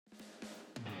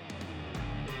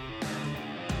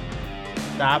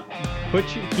Stop.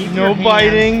 Keep No your hands,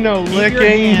 biting, no keep your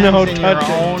licking, hands no in touching.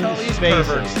 Your own Tell these spaces.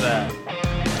 perverts that.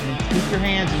 Keep your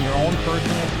hands in your own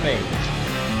personal space.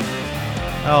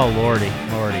 Oh lordy.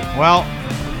 Well,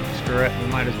 screw it. We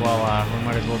might as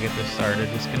well get this started.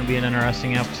 It's going to be an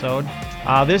interesting episode.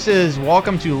 This is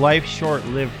Welcome to Life Short,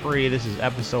 Live Free. This is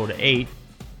episode 8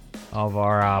 of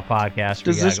our podcast.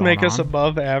 Does this make us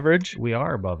above average? We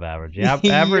are above average.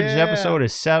 Average episode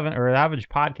is 7, or average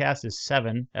podcast is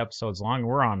 7 episodes long.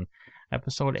 We're on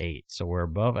episode 8, so we're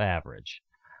above average.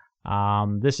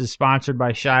 This is sponsored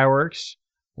by Shyworks.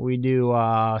 We do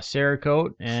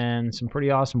Cerakote and some pretty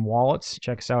awesome wallets.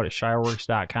 Check us out at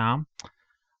shyworks.com.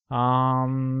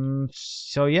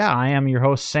 So yeah, I am your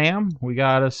host Sam. We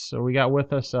got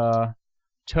with us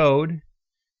Toad.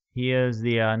 He is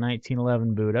the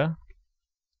 1911 Buddha,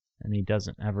 and he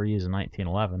doesn't ever use a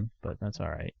 1911, but that's all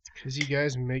right. Because you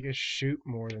guys make us shoot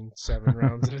more than 7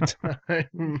 rounds at a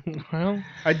time. Well,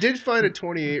 I did find a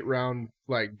 28 round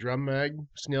drum mag,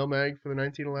 snail mag for the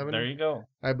 1911. There you go.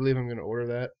 I believe I'm going to order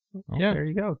that. Oh, yeah. There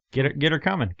you go. Get her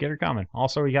coming.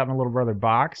 Also, we got my little brother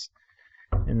Box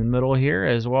in the middle here,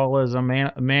 as well as a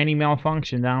Manny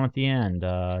Malfunction down at the end,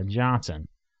 Johnson.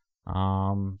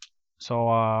 Yeah,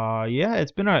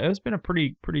 it's been a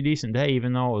pretty decent day,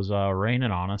 even though it was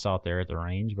raining on us out there at the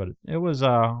range. But it was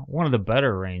one of the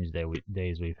better range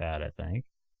days we've had, I think.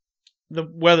 the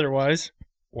weather-wise.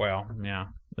 Well, yeah,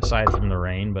 aside from the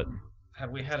rain, but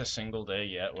Have we had a single day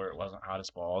yet where it wasn't hot as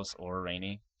balls or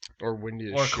rainy Or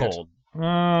windy as or shit. cold?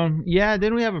 yeah,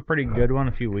 didn't we have a pretty good one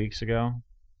a few weeks ago?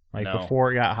 No.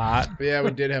 Before it got hot. But yeah,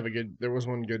 we did have there was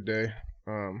one good day.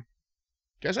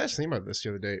 Guys, I was thinking about this the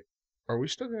other day. Are we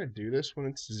still going to do this when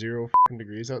it's 0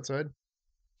 degrees outside?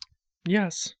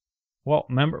 Yes. Well,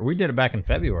 remember, we did it back in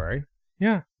February.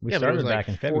 Yeah. We Yeah, but it started was back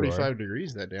in February. 45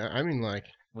 degrees that day. I mean,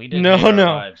 We didn't No, hate our no.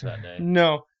 lives that day.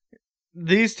 No.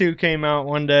 These two came out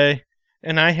one day,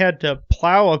 and I had to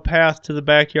plow a path to the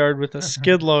backyard with a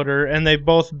skid loader, and they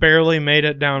both barely made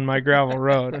it down my gravel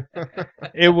road.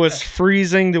 It was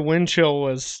freezing. The wind chill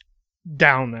was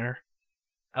down there.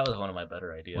 That was one of my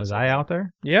better ideas. Was I out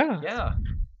there? Yeah. Yeah.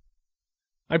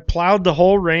 I plowed the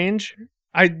whole range.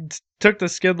 I took the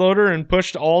skid loader and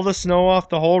pushed all the snow off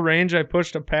the whole range. I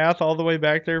pushed a path all the way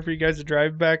back there for you guys to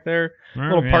drive back there.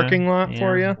 Little parking lot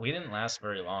for you. We didn't last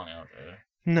very long out there.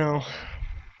 No.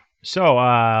 So,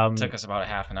 It took us about a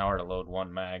half an hour to load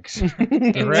one mag.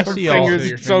 the rest Our of y'all, fingers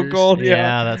are so cold.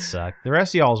 yeah, that sucked. The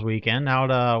rest of y'all's weekend,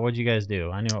 what'd you guys do?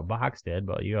 I knew what Box did,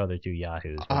 but you other two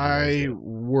yahoos. what'd you guys I do?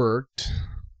 worked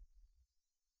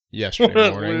What yesterday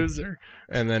a morning. loser.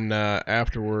 And then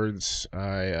afterwards,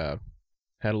 I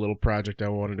had a little project I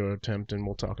wanted to attempt, and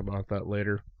we'll talk about that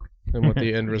later and what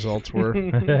the end results were.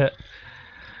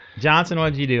 Johnson,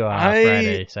 what'd you do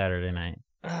Friday, Saturday night?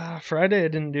 Friday I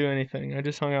didn't do anything. I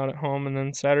just hung out at home, and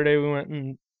then Saturday we went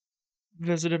and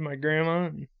visited my grandma,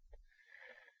 and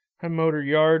I mowed her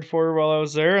yard for her while I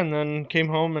was there, and then came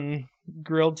home and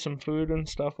grilled some food and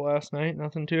stuff last night.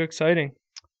 Nothing too exciting.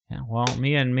 Yeah, well,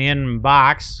 me and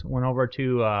Box went over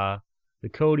to the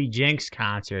Cody Jinks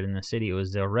concert in the city. It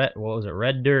was the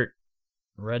Red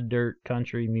Dirt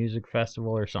Country Music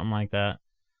Festival or something like that.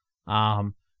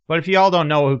 But if you all don't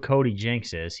know who Cody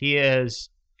Jinks is, he is,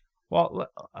 well,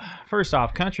 first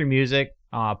off, country music,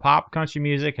 pop country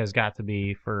music has got to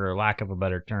be, for lack of a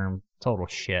better term, total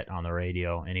shit on the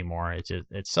radio anymore.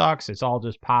 It sucks. It's all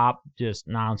just pop, just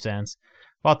nonsense.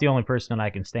 About the only person that I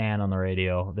can stand on the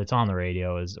radio that's on the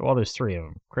radio is, well, there's 3 of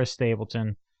them: Chris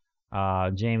Stapleton,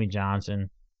 Jamie Johnson,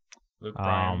 Luke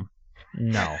Bryan.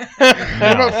 no, What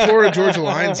about Florida Georgia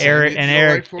Line? Eric and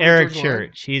Eric Florida Georgia Line?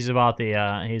 Church. He's about the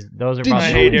those are Did about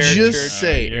you the Eric just Church.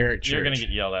 say You're- Eric Church? You're going to get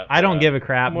yelled at. I don't for give a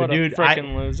crap. What The a dude,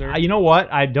 frickin' loser. you know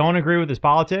what? I don't agree with his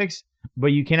politics, but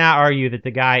you cannot argue that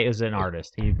the guy is an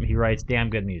artist. He writes damn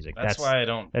good music. That's why I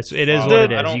don't. it is follow-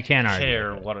 what it I is. don't You can't argue care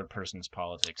with it. what a person's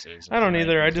politics is. I don't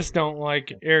either. I just don't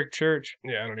like Eric Church.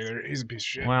 Yeah, I don't either. He's a piece of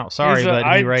shit. Well, sorry, He's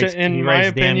but he writes. in he my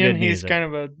writes damn opinion, good he's music. kind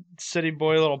of a city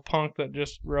boy, little punk that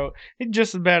just wrote. He's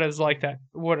just as bad as like that.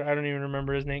 What, I don't even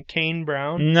remember his name. Kane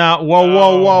Brown. No,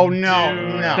 whoa, Oh, no, dude.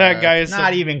 no. That guy is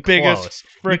not the even biggest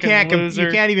close. frickin' loser.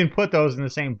 You can't even put those in the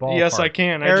same ballpark. Yes, I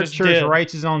can. I Eric just Church did.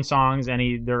 writes his own songs, and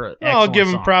they're I'll excellent give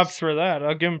him songs. props for that.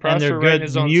 I'll give him props And they're for writing good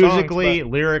his own musically,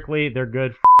 songs. lyrically. They're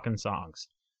good fucking songs.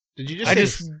 Did you but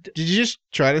just I did you just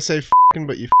try to say f***ing,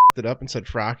 but you f***ed it up and said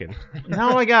frockin'?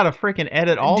 Now I gotta freaking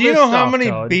edit all Do you this know how stuff, many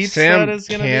Toad. beats Sam that is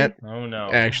gonna can't be? Oh no.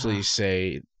 actually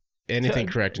say anything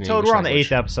correct in Toad, English we're on the language.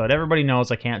 8th episode. Everybody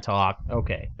knows I can't talk.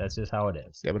 Okay, that's just how it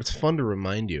is. Yeah, but it's fun to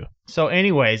remind you. So,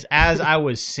 anyways, as I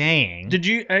was saying, Did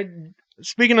you?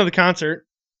 Speaking of the concert,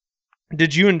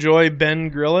 did you enjoy Ben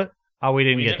Grillett? Oh, we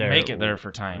didn't We get didn't there. make it there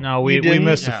for time. No, You we didn't?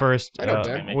 missed the Yeah. first. I know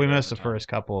Ben. We missed the first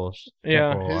couple.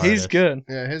 Yeah, couple he's artists. good.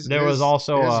 Yeah, There was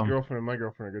also, his um, girlfriend and my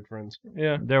girlfriend are good friends.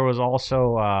 Yeah. There was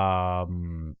also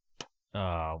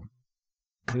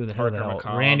who the Parker hell?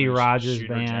 McCollum Randy and Rogers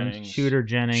Shooter band, Jennings. Shooter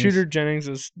Jennings. Shooter Jennings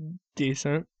is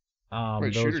decent.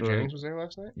 Wait, those Shooter were, Jennings was there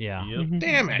last night? yeah. Yep. Mhm.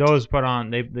 Damn it! Those put on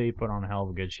they put on a hell of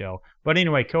a good show. But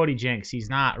anyway, Cody Jinks, he's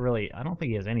not really. I don't think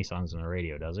he has any songs on the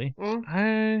radio, does he? I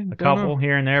A don't couple know.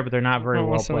 here and there, but they're not very don't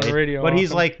well listen to the played. radio But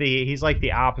he's often. like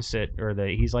the opposite, or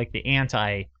he's like the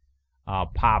anti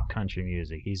pop country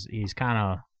music. He's kind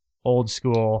of old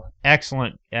school,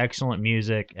 excellent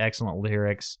music, excellent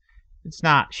lyrics. It's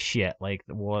not shit like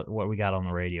what we got on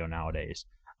the radio nowadays.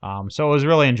 So it was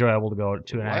really enjoyable to go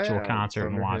to an actual Loud, concert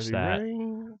and thunder, watch heavy that.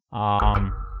 rain.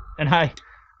 And I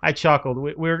chuckled.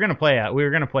 We were gonna play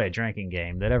a drinking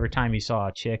game that every time you saw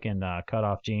a chick in cut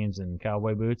off jeans and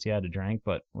cowboy boots, you had to drink,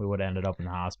 but we would have ended up in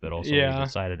the hospital. So Yeah. we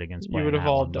decided against You playing would have that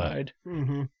all one, but- died.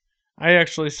 Mm-hmm. I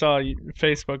actually saw a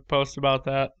Facebook post about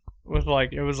that with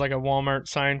it was like a Walmart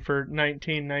sign for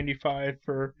 $19.95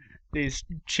 for these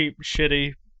cheap,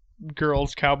 shitty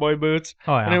girls' cowboy boots.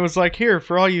 Oh yeah. And it was like, here,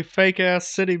 for all you fake ass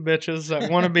city bitches that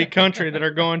want to be country that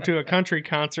are going to a country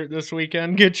concert this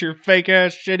weekend, get your fake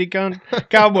ass shitty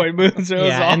cowboy boots. It was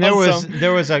yeah, awesome. and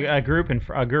there was a group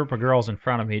of girls in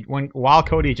front of me while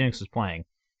Cody Jinks was playing.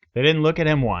 They didn't look at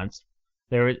him once.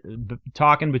 They were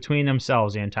talking between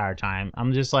themselves the entire time.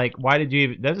 I'm just like, why did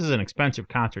you? This is an expensive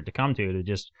concert to come to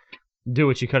just do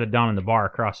what you could have done in the bar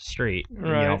across the street,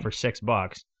 Right. for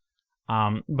 $6.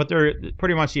 But they're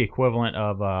pretty much the equivalent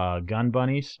of gun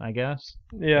bunnies, I guess.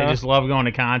 Yeah. They just love going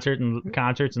to concerts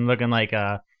and looking like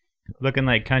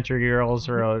country girls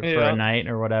for a Yeah. night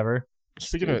or whatever.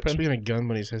 Speaking of gun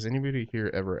bunnies, has anybody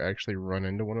here ever actually run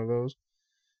into one of those?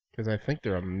 Because I think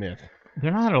they're a myth.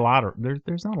 There's not a lot of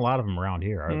them around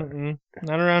here, are there? Mm-mm.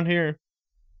 Not around here.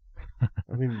 I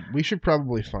mean, we should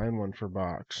probably find one for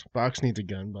Box. Box needs a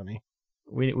gun bunny.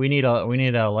 We need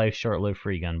a life short lived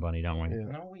free gun bunny, don't we? Yeah.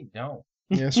 No, we don't.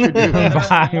 Yes, we do.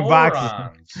 Box-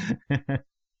 Morons.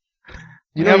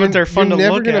 You Yeah, but they're fun you're to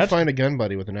never look gonna at. find a gun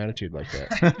buddy with an attitude like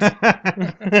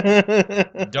that.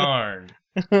 Darn.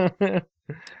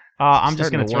 I'm just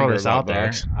Starting gonna to throw wonder this about out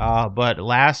there. Box. But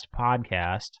last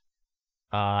podcast,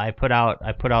 I put out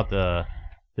the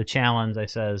challenge. I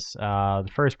says the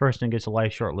first person who gets a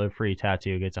life short lived free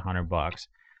tattoo gets $100.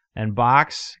 And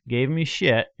Box gave me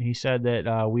shit. He said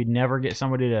that we'd never get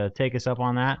somebody to take us up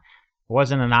on that. It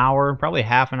wasn't an hour, probably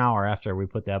half an hour after we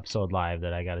put the episode live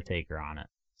that I got a taker on it.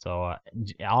 So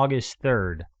August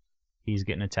 3rd, he's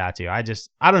getting a tattoo. I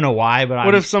don't know why, but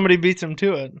What if somebody beats him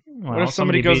to it? well, What if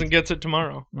somebody goes beats- and gets it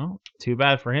tomorrow? Well, too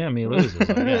bad for him. He loses, I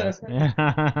guess.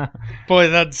 Yeah. Boy,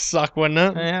 that'd suck, wouldn't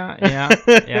it?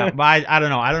 yeah. But I don't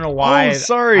know. I don't know why. Oh,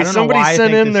 sorry. I don't know Somebody why I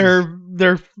sent think in this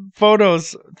their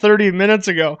photos 30 minutes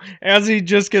ago as he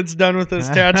just gets done with his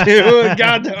tattoo.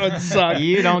 God, that would suck.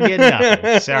 You don't get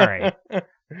nothing. Sorry.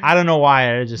 I don't know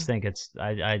why. I just think it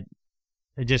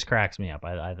just cracks me up.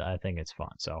 I think it's fun.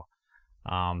 So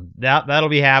that'll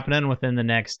be happening within the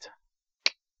next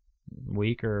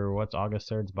week, or what's August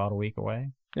 3rd? It's about a week away.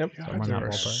 Yep. Somewhere in there that are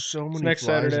ballpark. so many next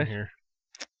flies in Saturday. here.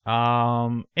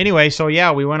 Anyway, so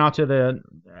yeah, we went out to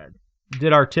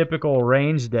did our typical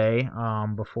range day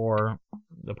before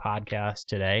the podcast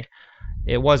today.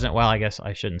 It wasn't, well, I guess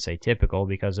I shouldn't say typical,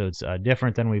 because it's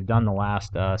different than we've done the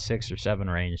last 6 or 7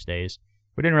 range days.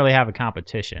 We didn't really have a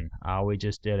competition. We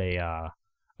just did a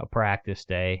practice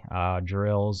day,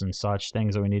 drills and such,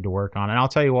 things that we need to work on. And I'll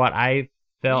tell you what, I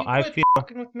feel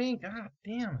fucking with me. God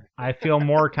damn it. I feel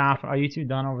more confident. Are you two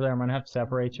done over there? I'm gonna have to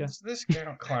separate you. It's this kind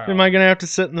of clown. Am I going to have to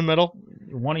sit in the middle?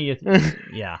 One of you,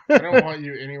 yeah. I don't want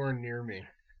you anywhere near me.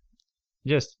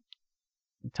 Just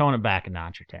tone it back a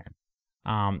notch or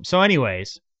 10. So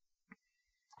anyways,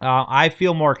 I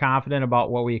feel more confident about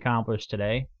what we accomplished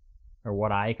today, or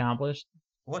what I accomplished.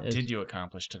 What did you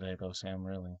accomplish today, though, Sam?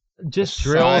 Really? Just Aside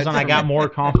drills, and I got from- more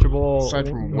comfortable, aside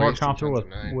from more wasting comfortable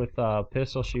tons of with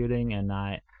pistol shooting, and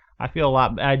I feel a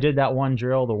lot. I did that one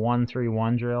drill, the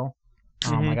 1-3-1 drill. I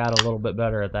Mhm. got a little bit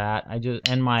better at that. I just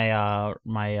and my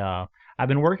I've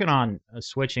been working on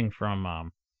switching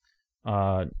from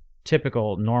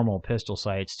typical normal pistol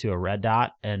sights to a red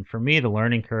dot, and for me the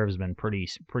learning curve has been pretty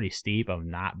steep. I've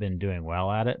not been doing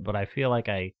well at it, but I feel like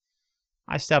I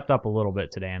stepped up a little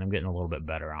bit today, and I'm getting a little bit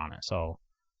better on it. So,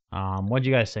 what'd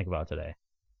you guys think about today?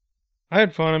 I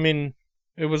had fun. I mean,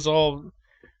 it was all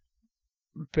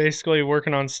basically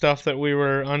working on stuff that we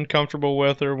were uncomfortable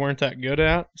with or weren't that good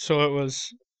at. So it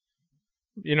was,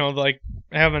 like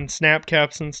having snap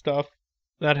caps and stuff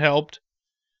that helped.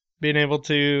 Being able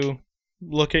to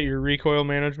look at your recoil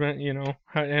management,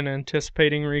 and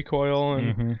anticipating recoil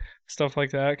and Mm-hmm. stuff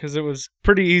like that, because it was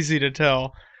pretty easy to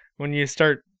tell when you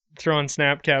start throwing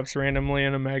snap caps randomly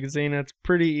in a magazine. It's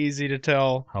pretty easy to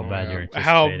tell How bad Yeah. you're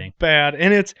how anticipating. bad,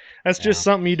 and that's just Yeah.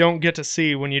 something you don't get to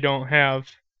see when you don't have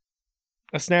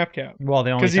a snap cap. Well,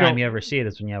 the only 'Cause, time you ever see it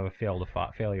is when you have a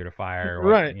failure to fire, or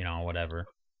Right. whatever.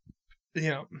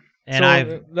 Yeah. And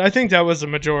I think that was the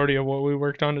majority of what we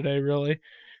worked on today, really.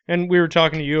 And we were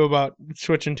talking to you about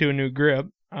switching to a new grip,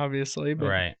 obviously.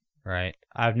 But Right.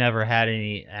 I've never had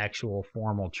any actual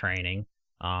formal training.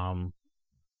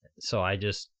 So I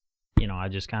just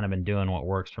kind of been doing what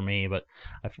works for me. But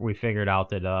we figured out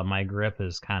that my grip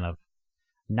has kind of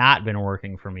not been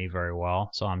working for me very well.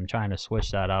 So I'm trying to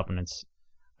switch that up, and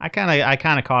I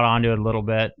kind of caught on to it a little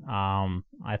bit.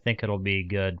 I think it'll be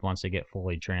good once I get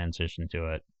fully transitioned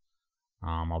to it.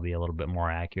 I'll be a little bit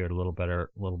more accurate, a little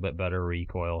bit better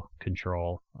recoil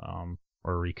control,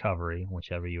 or recovery,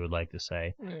 whichever you would like to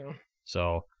say. yeah.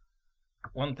 So,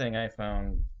 One thing I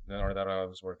found, or that I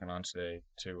was working on today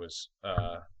too, was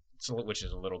which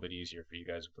is a little bit easier for you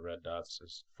guys with the red dots,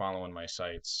 is following my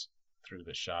sights through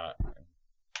the shot and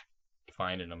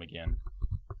finding them again.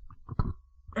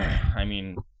 I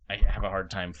mean, I have a hard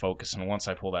time focusing. Once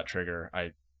I pull that trigger,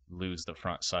 I lose the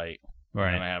front sight,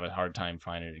 and I have a hard time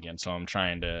finding it again. So I'm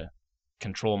trying to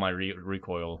control my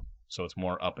recoil so it's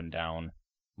more up and down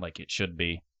like it should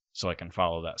be, so I can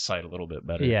follow that sight a little bit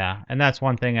better. Yeah, and that's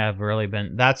one thing I've really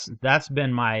been. That's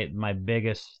been my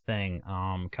biggest thing.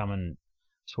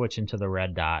 Switching to the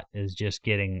red dot is just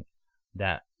getting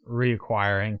that,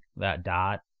 reacquiring that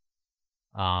dot.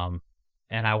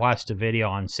 And I watched a video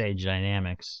on Sage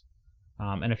Dynamics.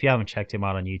 And if you haven't checked him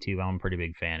out on YouTube, I'm a pretty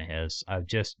big fan of his. I've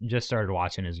just started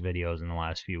watching his videos in the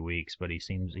last few weeks, but he's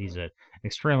an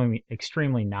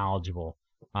extremely knowledgeable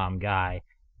guy,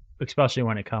 especially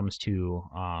when it comes to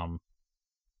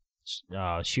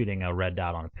shooting a red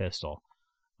dot on a pistol.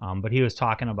 But he was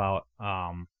talking about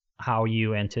how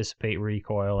you anticipate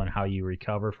recoil and how you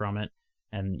recover from it,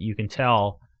 and you can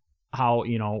tell how,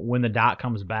 when the dot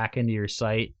comes back into your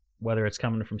sight, whether it's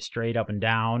coming from straight up and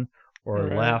down, or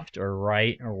Right. left or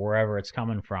right, or wherever it's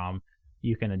coming from,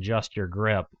 you can adjust your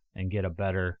grip and get a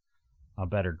better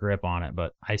grip on it.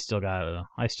 But I still got a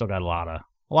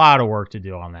lot of work to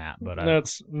do on that. But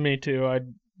That's me too. I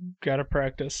got to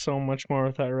practice so much more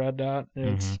with that red dot.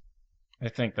 It's I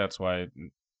think that's why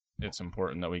it's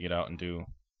important that we get out and do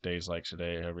days like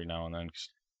today every now and then. 'Cause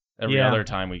every Yeah. other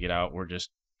time we get out, we're just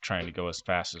trying to go as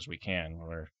fast as we can.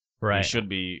 Where we right. should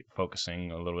be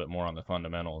focusing a little bit more on the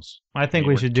fundamentals. I think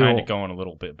mean, we should kind do. of going a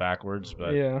little bit backwards,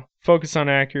 but yeah. Focus on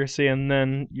accuracy, and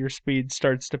then your speed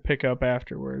starts to pick up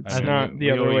afterwards. I mean, Not we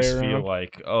the other way always around. feel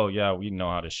like, oh yeah, we know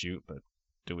how to shoot, but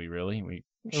do we really?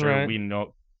 Right. We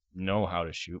know how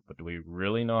to shoot, but do we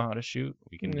really know how to shoot?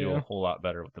 We can do Yeah. a whole lot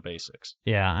better with the basics.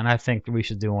 Yeah, and I think we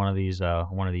should do one of these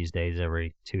days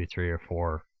every 2, 3, or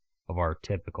 4 of our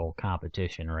typical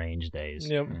competition range days.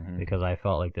 Yep. Because I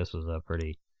felt like this was a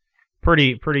pretty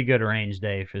good range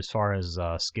day as far as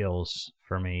skills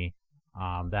for me.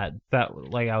 That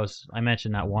like I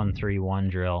mentioned that 1-3-1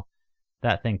 drill,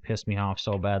 that thing pissed me off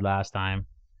so bad last time,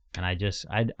 and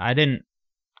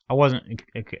I wasn't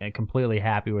completely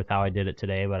happy with how I did it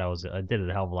today, but I did it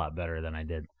a hell of a lot better than I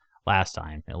did last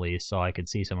time, at least, so I could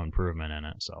see some improvement in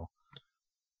it. So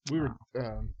We were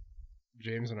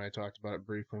James and I talked about it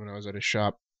briefly when I was at his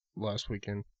shop last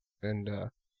weekend, and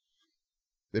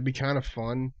it'd be kind of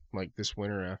fun, like this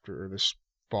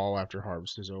fall after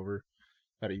harvest is over,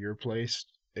 at your place,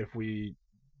 if we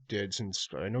did, since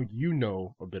I know you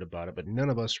know a bit about it, but none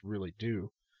of us really do.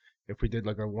 If we did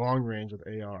like a long range with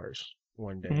ARs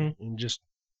one day and just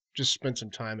spend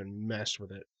some time and mess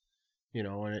with it,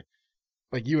 and it,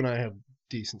 like you and I have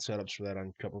decent setups for that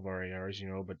on a couple of our ARs,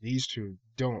 but these two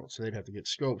don't, so they'd have to get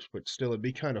scopes. But still, it'd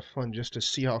be kind of fun just to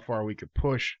see how far we could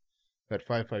push that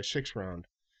 5.56 round.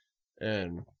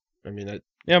 And I mean, that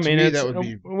would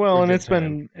be well, a and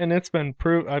good it's been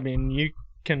proved. I mean, you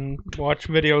can watch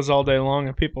videos all day long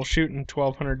of people shooting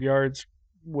 1,200 yards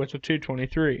with a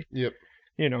 223. Yep.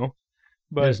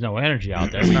 But there's no energy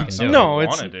out there. It's you not can something do it. No, we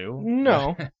it's want to do.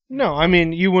 no. I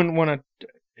mean, you wouldn't want to.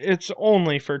 It's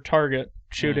only for target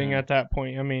shooting at that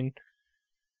point. I mean,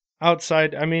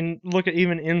 outside. I mean, look at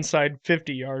even inside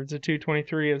 50 yards. A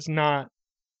 223 is not,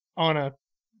 on a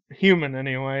human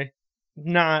anyway,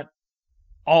 not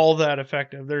all that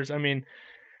effective. There's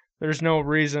no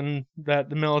reason that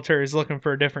the military is looking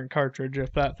for a different cartridge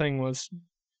if that thing was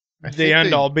the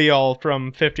end all be all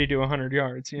from 50 to 100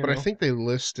 yards. But I think they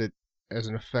list it as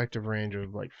an effective range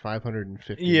of like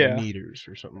 550 meters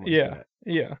or something like that.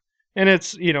 Yeah. And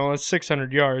it's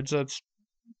 600 yards. That's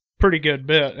pretty good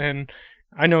bit. And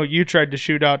I know you tried to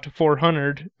shoot out to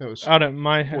 400 out at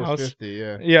my house. 450,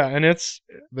 yeah. Yeah, and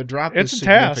the drop it's is a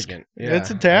task. significant. Yeah. It's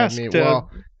a task. I mean,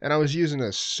 and I was using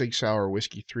a 6 Hour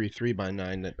Whiskey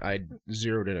 3.9 that I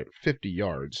zeroed in at 50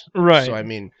 yards. Right. So I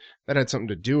mean, that had something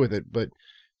to do with it, but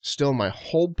still my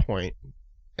hold point.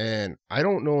 And I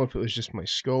don't know if it was just my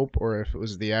scope or if it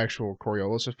was the actual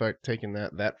Coriolis effect taking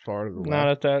that far to the left. Not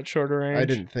at that shorter range. I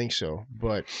didn't think so,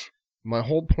 but my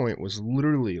hold point was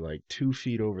literally like 2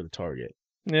 feet over the target.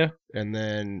 Yeah. And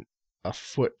then a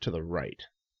foot to the right.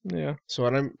 Yeah. So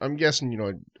and I'm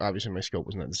guessing, obviously my scope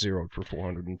was not zeroed for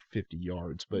 450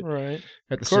 yards, but right.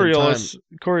 At the same time,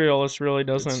 Coriolis really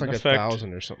doesn't it's like affect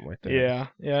 1,000 or something like that. Yeah.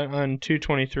 Yeah. On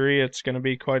 223, it's going to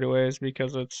be quite a ways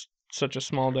because it's such a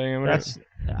small diameter.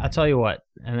 I'll tell you what,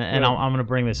 and I'm going to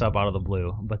bring this up out of the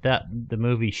blue, but the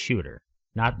movie Shooter,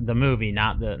 not the movie,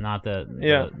 not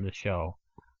the show.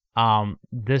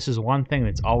 This is one thing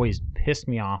that's always pissed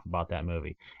me off about that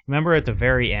movie. Remember at the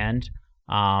very end,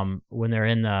 when they're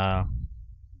in that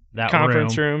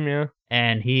conference room, yeah,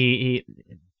 and he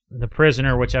the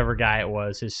prisoner, whichever guy it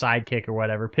was, his sidekick or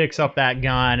whatever, picks up that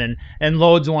gun and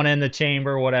loads one in the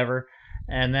chamber or whatever.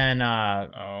 And then,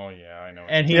 oh yeah, I know.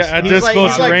 And he's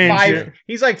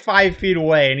like 5 feet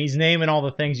away, and he's naming all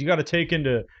the things you got to take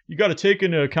into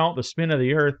account the spin of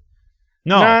the earth.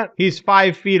 No, he's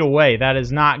 5 feet away. That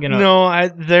is not gonna. No,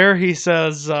 there he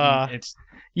says,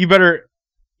 you better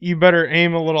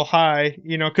aim a little high,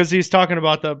 because he's talking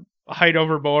about the height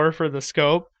over bore for the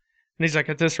scope, and he's like,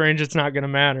 at this range, it's not gonna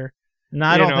matter. No,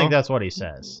 I don't think that's what he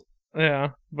says. Yeah,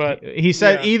 but he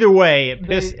said either way, it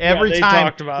pissed every time.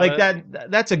 Talked about like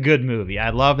it. That's a good movie.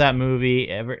 I love that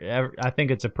movie. I think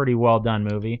it's a pretty well done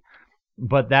movie,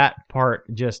 but that part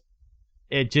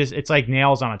it's like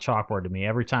nails on a chalkboard to me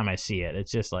every time I see it.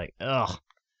 It's just like, ugh,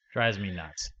 drives me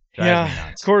nuts.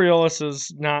 Coriolis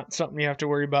is not something you have to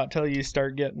worry about till you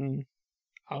start getting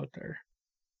out there.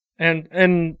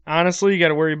 And honestly, you got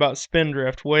to worry about spin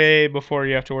drift way before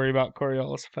you have to worry about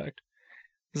Coriolis effect.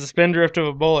 The spin drift of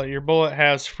a bullet, your bullet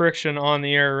has friction on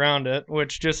the air around it,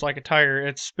 which just like a tire,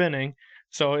 it's spinning.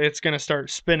 So it's going to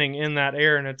start spinning in that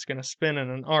air, and it's going to spin in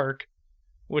an arc,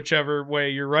 whichever way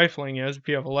your rifling is. If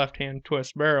you have a left-hand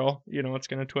twist barrel, it's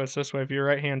going to twist this way. If you're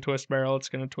right-hand twist barrel, it's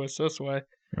going to twist this way.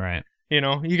 Right. You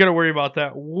got to worry about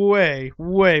that way,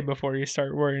 way before you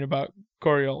start worrying about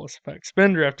Coriolis effect.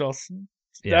 Spin drift,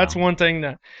 that's one thing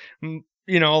that...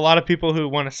 a lot of people who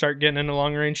want to start getting into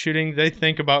long-range shooting, they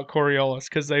think about Coriolis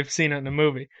because they've seen it in a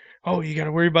movie. Oh, you got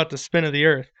to worry about the spin of the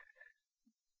earth.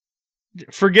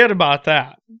 Forget about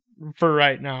that for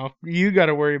right now. You got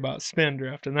to worry about spin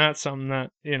drift, and that's something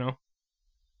that,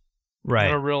 right,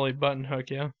 that'll really button hook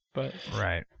you. But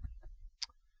right,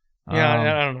 yeah,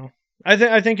 I don't know.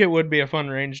 I think it would be a fun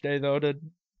range day though to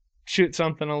shoot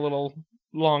something a little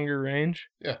longer range.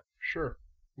 Yeah, sure.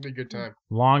 Be a good time.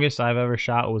 Longest I've ever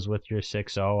shot was with your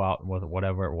 6.0 out with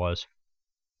whatever it was,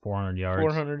 400 yards.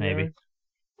 400 maybe. Yards.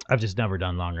 I've just never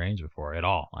done long range before at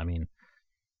all. I mean,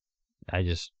 I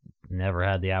just never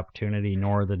had the opportunity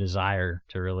nor the desire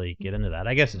to really get into that.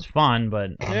 I guess it's fun,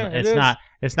 but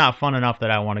it's not fun enough that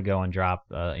I want to go and drop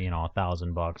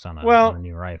 $1,000 on a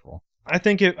new rifle. I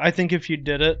think if you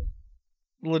did it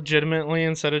legitimately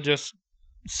instead of just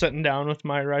sitting down with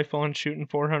my rifle and shooting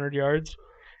 400 yards.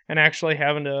 And actually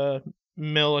having to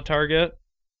mill a target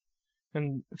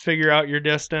and figure out your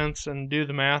distance and do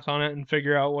the math on it and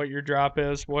figure out what your drop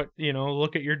is,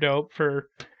 look at your dope for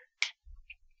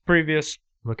previous...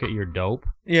 Look at your dope?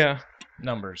 Yeah.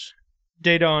 Numbers.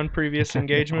 Data on previous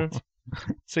engagements.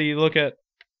 So you look at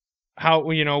how,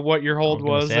 what your hold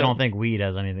was. I don't think weed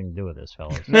has anything to do with this,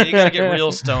 fellas. No, you gotta get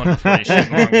real stoned before you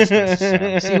shoot long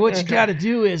distance. See, what you gotta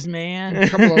do is, man, a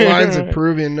couple of lines of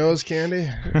Peruvian nose candy.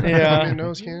 Yeah. Peruvian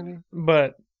nose candy.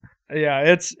 But yeah,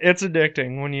 it's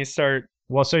addicting when you start.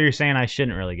 Well, so you're saying I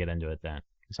shouldn't really get into it then?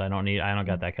 So I don't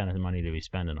got that kind of money to be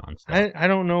spending on stuff. I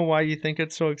don't know why you think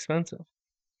it's so expensive.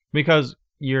 Because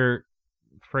your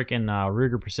freaking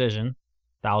Ruger Precision,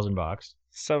 $1,000.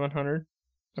 700.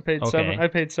 I paid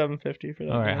 $750 for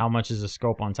that. All right, how much is the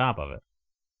scope on top of it?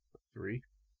 3.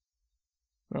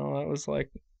 No, that was like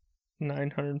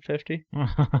 $950.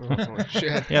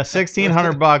 Shit. Yeah,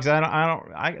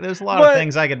 $1,600. There's a lot of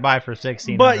things I could buy for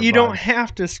 $1,600. But you don't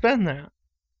have to spend that.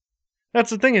 That's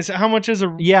the thing is how much is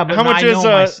a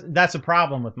that's a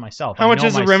problem with myself. How much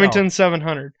is a Remington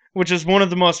 700, which is one of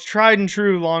the most tried and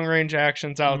true long range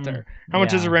actions out there? How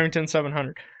much is a Remington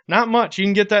 700? Not much. You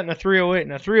can get that in a 308.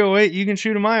 In a 308, you can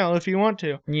shoot a mile if you want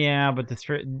to. Yeah, but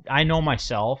I know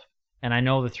myself, and I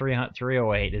know the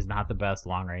 308 is not the best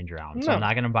long range round, so I'm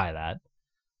not going to buy that.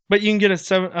 But you can get a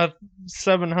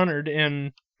 700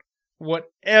 in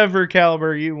whatever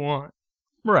caliber you want.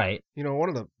 Right. You know, one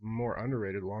of the more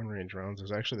underrated long-range rounds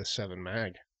is actually the 7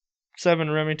 mag. 7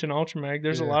 Remington Ultra Mag.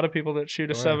 There's a lot of people that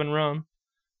shoot a 7 Rum.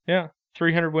 Yeah,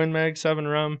 300 Win Mag, 7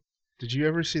 Rum. Did you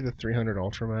ever see the 300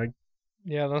 Ultra Mag?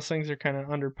 Yeah, those things are kind of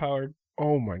underpowered.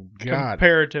 Oh my god!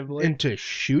 Comparatively, and to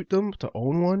shoot them, to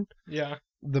own one. Yeah.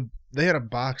 They had a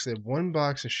box. They had one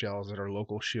box of shells at our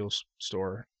local Shields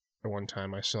store. At one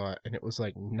time, I saw it, and it was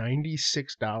like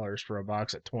 $96 for a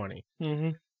box of 20.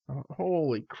 Mm-hmm.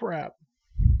 Holy crap!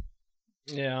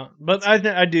 Yeah, but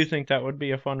I do think that would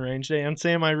be a fun range day. And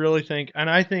Sam, I really think, and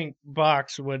I think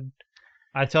Box would.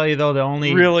 I tell you though, the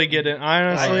only really get it.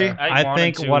 Honestly, I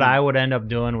think what I would end up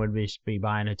doing would be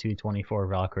buying a 224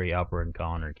 Valkyrie Upward and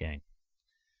calling her king.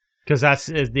 Because that's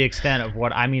is the extent of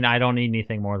what I mean. I don't need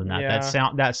anything more than that.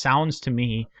 Yeah. That sounds to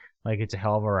me like it's a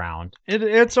hell of a round.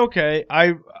 It's okay.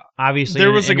 Obviously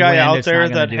there was a guy out there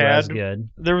that had good.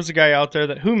 There was a guy out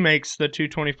there who makes the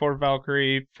 224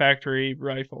 Valkyrie factory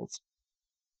rifles.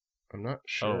 I'm not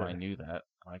sure. Oh, I knew that.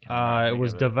 It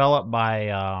was developed by.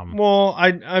 Well,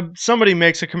 somebody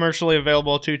makes a commercially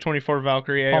available 224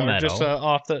 Valkyrie AR, Palmetto. just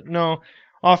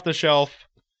off the shelf.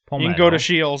 Palmetto. You can go to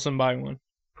Shields and buy one.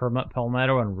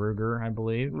 Palmetto and Ruger, I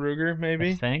believe. Ruger,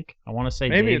 maybe. I think. I want to say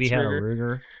maybe Davey had Ruger. a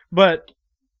Ruger. But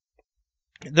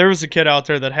there was a kid out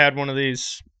there that had one of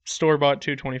these store-bought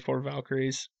 224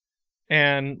 Valkyries,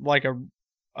 and like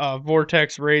a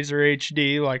Vortex Razor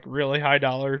HD, like really high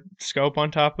dollar scope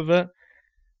on top of it.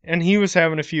 And he was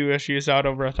having a few issues out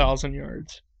over 1,000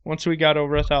 yards. Once we got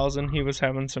over 1,000, he was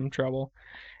having some trouble.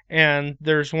 And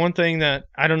there's one thing that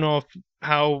I don't know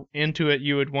how into it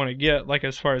you would want to get, like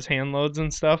as far as hand loads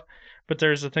and stuff, but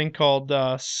there's a thing called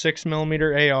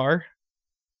 6mm AR.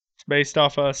 It's based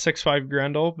off a 6.5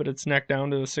 Grendel, but it's neck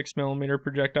down to the 6mm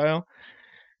projectile.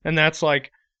 And that's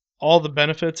like all the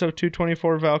benefits of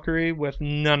 224 Valkyrie with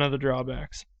none of the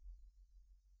drawbacks.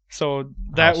 So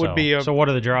that would be So what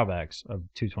are the drawbacks of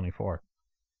 224?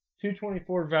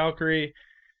 224 Valkyrie.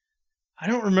 I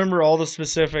don't remember all the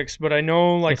specifics, but I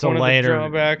know like it's one of the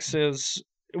drawbacks is,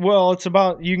 well, it's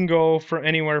about, you can go for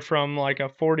anywhere from like a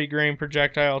 40 grain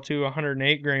projectile to a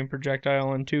 108 grain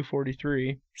projectile in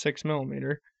 243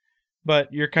 6mm.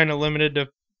 But you're kind of limited to,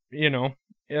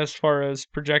 as far as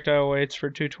projectile weights for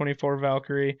 224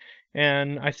 Valkyrie.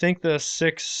 And I think the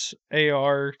 6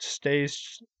 AR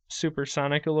stays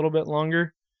supersonic a little bit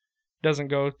longer. Doesn't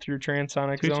go through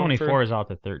transonic 224 is out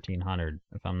to 1,300,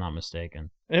 if I'm not mistaken.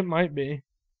 It might be.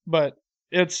 But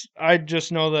I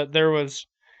just know that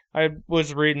I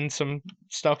was reading some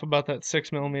stuff about that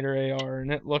 6mm AR,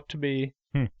 and it looked to be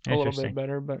a little bit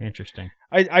better. But interesting.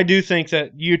 I do think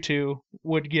that you two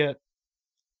would get.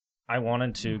 I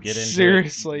wanted to get into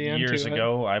seriously it. Years into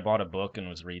ago, I bought a book and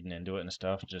was reading into it and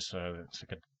stuff, just so I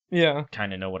could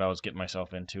kind of know what I was getting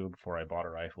myself into before I bought a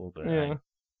rifle. But I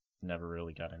never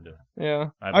really got into it.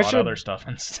 Yeah, I bought other stuff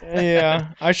instead.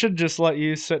 Yeah, I should just let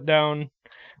you sit down.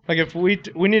 Like if we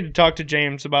need to talk to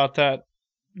James about that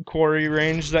quarry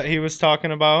range that he was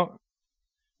talking about.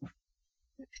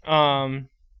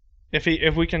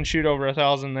 If we can shoot over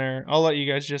 1,000 there, I'll let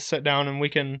you guys just sit down and we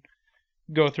can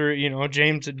go through.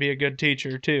 James would be a good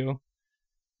teacher too,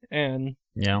 and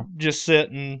just sit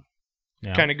and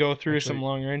kind of go through some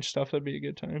long range stuff. That'd be a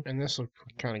good time. And this will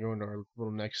kind of go into our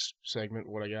little next segment.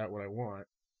 What I got, what I want.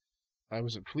 I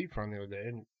was at Fleet Farm the other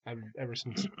day, and ever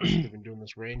since I've been doing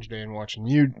this range day and watching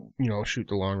you, shoot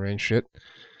the long range shit,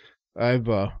 I've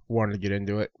wanted to get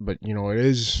into it. But it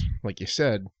is like you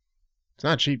said, it's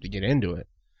not cheap to get into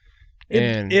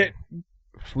it.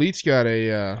 Fleet's got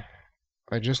a.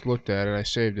 I just looked at it. I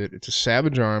saved it. It's a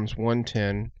Savage Arms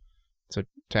 110. It's a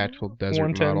tactical desert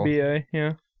 110 model. 110 BA,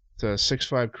 yeah. It's a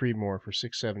 6.5 Creedmoor for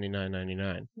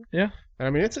 $679.99. Yeah. And I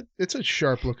mean, it's a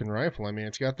sharp looking rifle. I mean,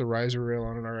 it's got the riser rail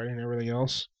on it already and everything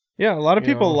else. Yeah, a lot of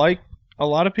people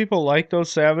like those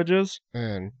Savages.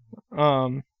 And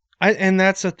and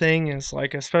that's the thing is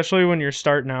like, especially when you're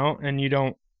starting out and you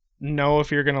don't know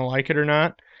if you're gonna like it or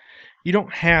not. You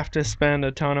don't have to spend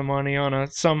a ton of money on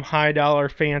some high dollar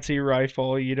fancy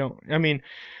rifle. You don't. I mean,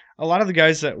 a lot of the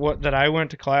guys that I went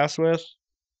to class with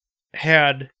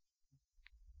had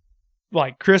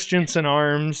like Christensen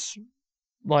arms,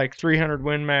 like 300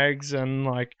 Win Mags, and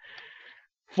like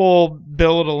full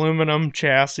billet aluminum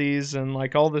chassis, and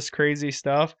like all this crazy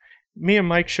stuff. Me and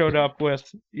Mike showed up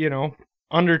with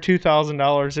under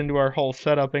 $2,000 into our whole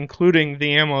setup, including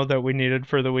the ammo that we needed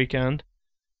for the weekend.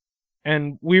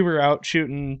 And we were out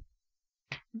shooting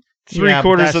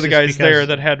 3/4 of the guys there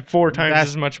that had 4 times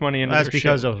as much money into their shit. That's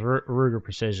because of Ruger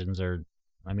Precisions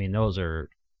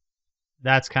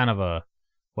that's kind of a,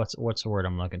 what's the word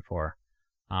I'm looking for?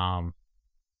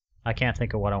 I can't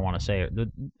think of what I want to say.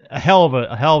 A hell of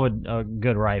a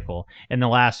good rifle in the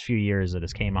last few years that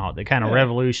has came out. That kind of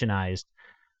revolutionized.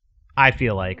 I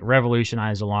feel like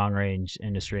revolutionized the long range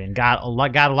industry and got a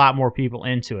lot more people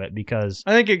into it because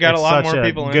I think it got a lot more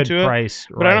people into it. Price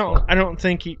but rifle. I don't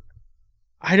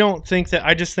think that.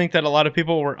 I just think that a lot of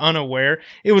people were unaware.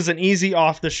 It was an easy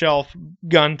off the shelf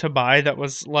gun to buy that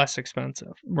was less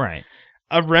expensive. Right.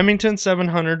 A Remington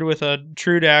 700 with a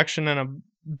true action and a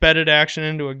bedded action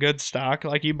into a good stock.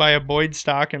 Like you buy a Boyd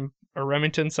stock and a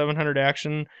Remington 700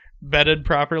 action bedded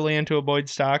properly into a Boyd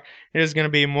stock, it is going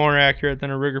to be more accurate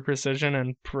than a Ruger Precision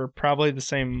and for probably the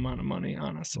same amount of money,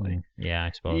 honestly. Yeah,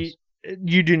 I suppose.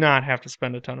 You do not have to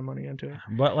spend a ton of money into it.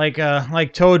 But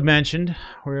like Toad mentioned,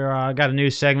 we're got a new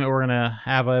segment we're gonna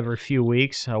have every few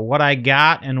weeks. What I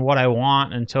got and what I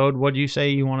want. And Toad, what did you say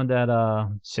you wanted that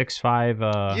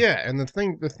 6.5? Yeah, and the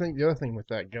other thing with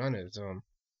that gun is,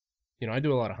 I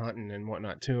do a lot of hunting and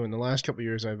whatnot too. And the last couple of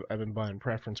years, I've been buying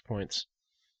preference points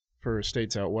for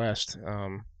states out west.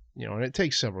 And it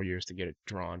takes several years to get it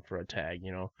drawn for a tag.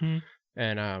 Mm-hmm.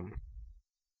 And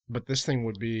but this thing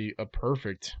would be a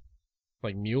perfect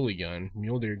like mule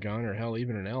deer gun, or hell,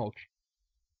 even an elk.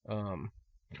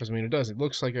 Because it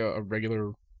looks like a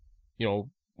regular,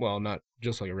 well, not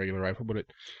just like a regular rifle, but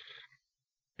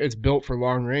it's built for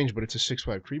long range, but it's a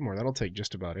 6.5 Creedmoor. That'll take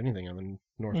just about anything on the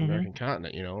North American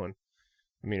continent,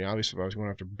 and obviously if I was going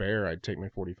after bear, I'd take my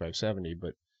 45-70,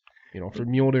 but for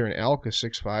mule deer and elk, a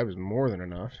 6.5 is more than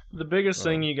enough. The biggest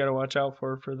thing you got to watch out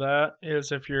for that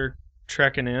is if you're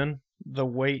trekking in, the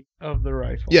weight of the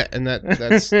rifle. Yeah, and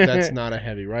that's not a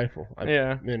heavy rifle. I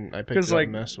picked it up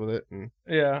and messed with it. And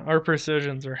our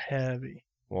Precisions are heavy.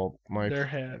 Well, they're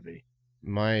heavy.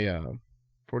 My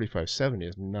 45-70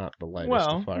 is not the lightest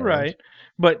to fire. Right,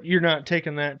 but you're not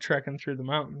taking that trekking through the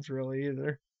mountains really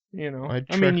either. You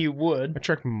would. I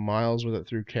trek miles with it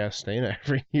through Castana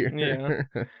every year.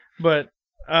 Yeah, but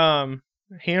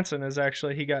Hanson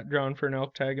he got drawn for an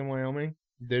elk tag in Wyoming.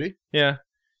 Did he? Yeah,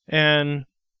 and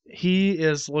he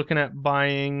is looking at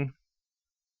buying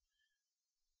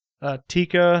a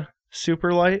Tikka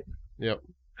Superlight. Yep.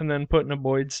 And then putting a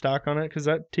Boyd stock on it, because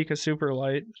that Tikka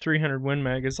Superlight 300 Win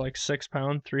Mag is like 6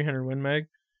 pound 300 Win Mag.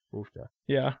 Oofda.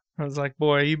 Yeah. I was like,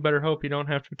 boy, you better hope you don't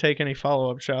have to take any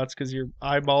follow-up shots, because your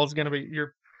eyeball's going to be,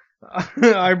 your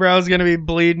eyebrow's going to be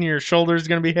bleeding, your shoulder's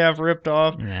going to be half ripped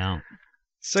off. Yeah.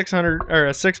 600 or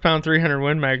a 6 pound 300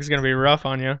 Win Mag is going to be rough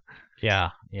on you.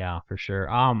 Yeah, for sure.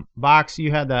 Box,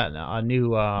 you had that new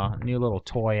little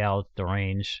toy out at the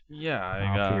range. Yeah,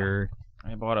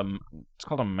 I bought it's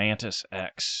called a Mantis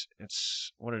X.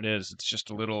 It's what it is. It's just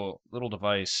a little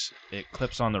device. It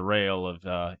clips on the rail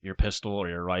of your pistol or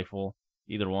your rifle,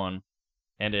 either one,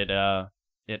 and it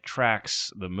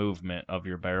tracks the movement of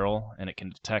your barrel, and it can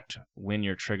detect when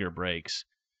your trigger breaks.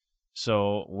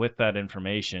 So with that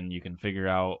information, you can figure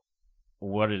out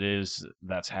what it is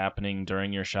that's happening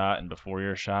during your shot and before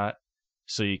your shot.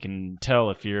 So you can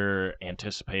tell if you're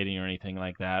anticipating or anything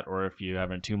like that, or if you're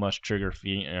having too much trigger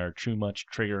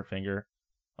finger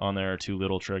on there, or too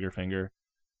little trigger finger,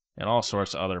 and all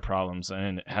sorts of other problems.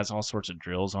 And it has all sorts of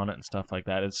drills on it and stuff like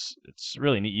that. It's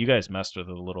really neat. You guys messed with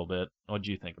it a little bit. What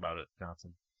do you think about it,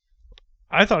 Johnson?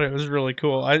 I thought it was really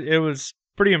cool. It was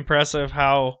pretty impressive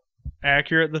how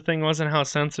accurate the thing was and how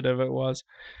sensitive it was.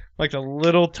 Like the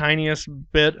little tiniest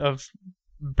bit of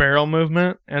barrel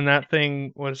movement, and that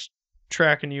thing was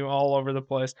tracking you all over the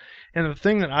place. And the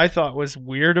thing that I thought was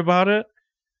weird about it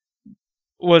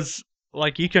was,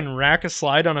 like, you can rack a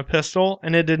slide on a pistol,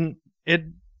 and it didn't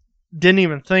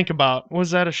even think about,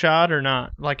 was that a shot or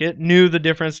not? Like, it knew the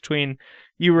difference between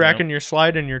you racking your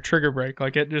slide and your trigger break.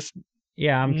 Like, it just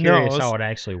I'm curious how it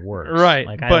actually works. Right.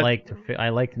 Like, I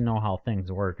like to know how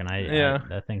things work, and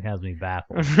that thing has me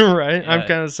baffled. Right. I'm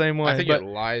kind of the same way. I think it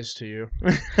lies to you.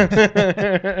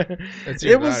 It's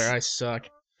even better. I suck.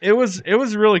 It was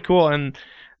really cool, and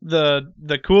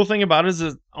the cool thing about it is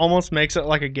it almost makes it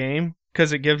like a game,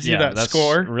 because it gives you that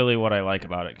score. That's really what I like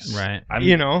about it. Right.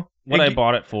 What I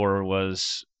bought it for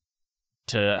was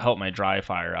to help my dry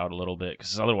fire out a little bit,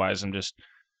 because otherwise I'm just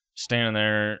standing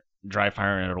there dry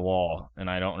firing at a wall, and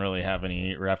I don't really have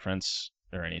any reference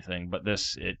or anything. But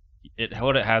this, it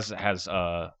has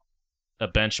a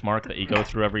benchmark that you go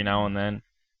through every now and then,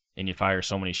 and you fire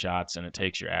so many shots, and it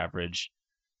takes your average,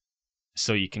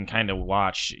 so you can kind of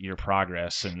watch your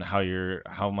progress and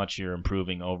how much you're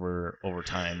improving over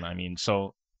time. I mean,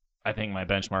 so I think my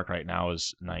benchmark right now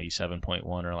is 97.1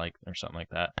 or something like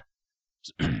that.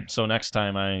 So next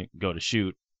time I go to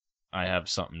shoot, I have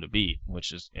something to beat,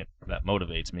 that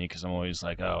motivates me, because I'm always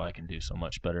like, oh, I can do so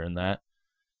much better than that.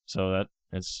 So that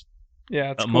it's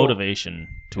Yeah, it's a cool. motivation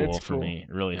tool It's for cool. me.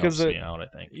 It really helps me out, I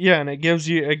think. Yeah, and it gives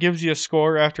you a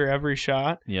score after every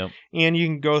shot. Yep. And you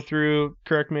can go through,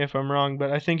 correct me if I'm wrong,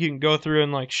 but I think you can go through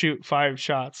and like shoot 5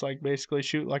 shots, like basically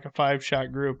shoot like a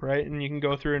 5-shot group, right? And you can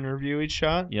go through and review each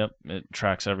shot. Yep. It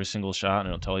tracks every single shot and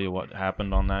it'll tell you what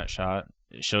happened on that shot.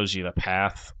 It shows you the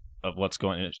path of what's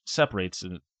going. It separates.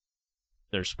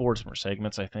 There's 4 different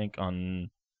segments, I think, on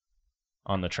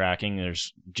the tracking.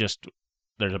 There's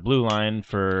a blue line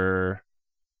for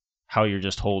how you're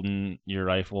just holding your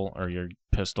rifle or your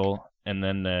pistol, and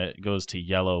then it goes to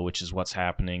yellow, which is what's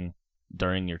happening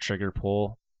during your trigger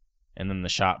pull, and then the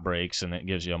shot breaks, and it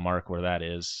gives you a mark where that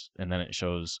is, and then it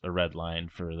shows a red line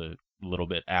for the little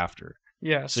bit after.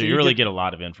 Yeah, so you really get a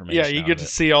lot of information. Yeah, you get to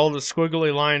see all the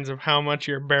squiggly lines of how much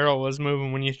your barrel was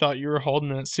moving when you thought you were holding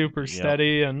it super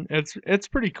steady, and it's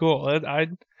pretty cool. I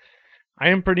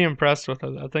am pretty impressed with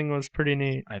it. That thing was pretty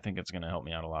neat. I think it's going to help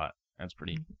me out a lot. That's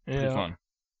pretty fun.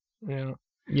 Yeah.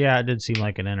 Yeah, it did seem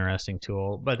like an interesting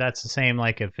tool, but that's the same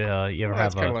like if you ever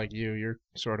have kind of like you're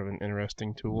sort of an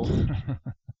interesting tool.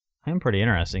 I'm pretty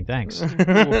interesting, thanks. I'm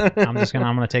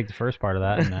gonna take the first part of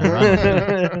that and run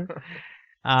with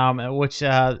it. Which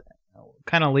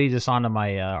kind of leads us on to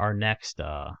my our next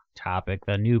topic,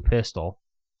 the new pistol.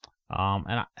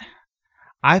 And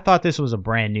I thought this was a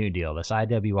brand new deal, this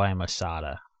IWI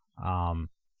Masada.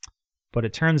 But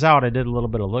it turns out I did a little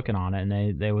bit of looking on it,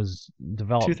 and they was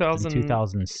developed in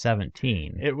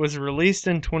 2017. It was released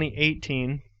in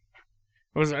 2018.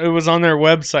 It was on their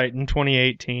website in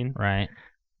 2018. Right.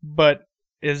 But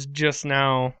is just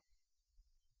now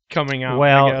coming out,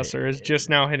 I guess, or is just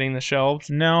now hitting the shelves?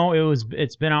 No,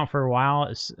 it's been out for a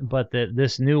while, but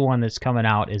this new one that's coming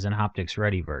out is an optics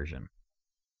ready version.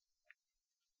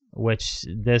 We're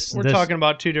talking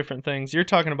about 2 different things. You're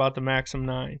talking about the Maxim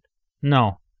 9.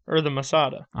 No. Or the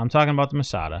Masada. I'm talking about the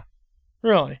Masada.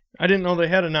 Really? I didn't know they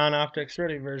had a non-optics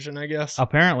ready version, I guess.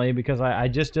 Apparently, because I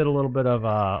just did a little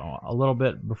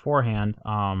bit beforehand,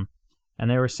 and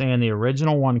they were saying the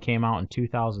original one came out in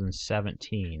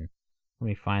 2017. Let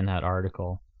me find that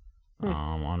article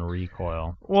on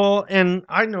Recoil. Well, and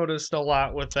I noticed a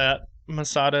lot with that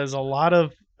Masada is a lot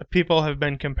of people have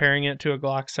been comparing it to a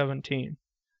Glock 17.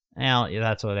 Well, yeah,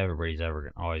 that's what everybody's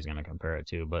always going to compare it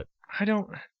to, but I don't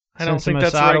since think the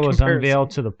that's the Masada right was comparison. unveiled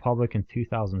to the public in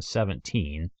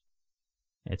 2017,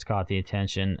 it's caught the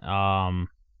attention.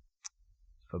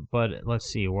 But let's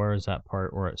see, where is that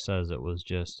part where it says it was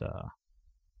just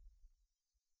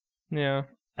yeah.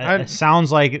 It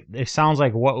sounds like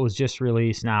what was just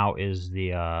released now is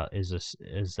the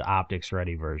optics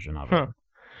ready version of it.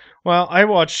 Well, I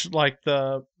watched like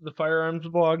the Firearms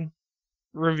blog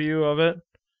review of it,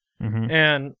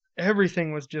 and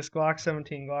everything was just Glock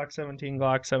 17, Glock 17,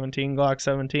 Glock 17, Glock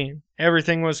 17.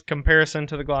 Everything was comparison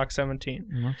to the Glock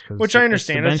 17, which I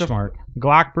understand. It's the benchmark.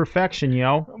 Glock perfection,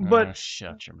 yo. But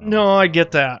shut your mouth. No, I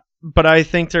get that, but I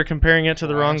think they're comparing it to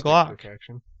the wrong Glock.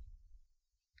 Perfection.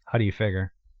 How do you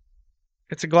figure?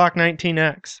 It's a Glock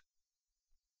 19X.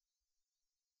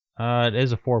 It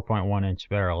is a 4.1 inch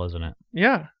barrel, isn't it?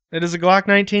 Yeah, it is a Glock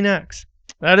 19X.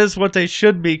 That is what they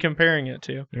should be comparing it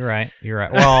to. You're right.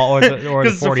 Well, or the 45.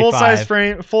 Because it's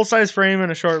a full size frame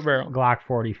and a short barrel. Glock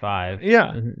 45.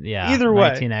 Yeah. Yeah. Either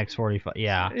way. 19X 45.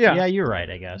 Yeah. Yeah. Yeah, you're right,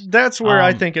 I guess. That's where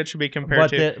I think it should be compared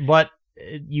to. But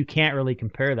you can't really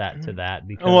compare that to that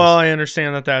because. Well, I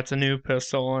understand that that's a new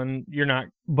pistol, and you're not.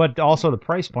 But also the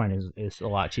price point is a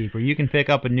lot cheaper. You can pick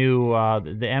up a new.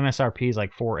 The MSRP is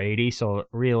like $480, so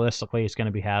realistically, it's going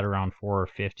to be had around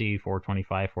 $450,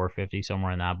 $425, $450,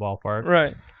 somewhere in that ballpark.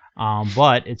 Right.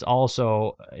 But it's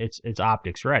also it's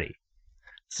optics ready.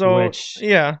 So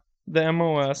yeah. The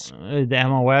MOS. The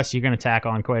MOS, you're going to tack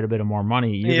on quite a bit of more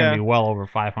money. You're going to be well over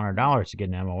 $500 to get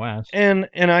an MOS. And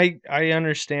I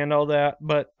understand all that,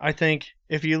 but I think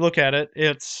if you look at it,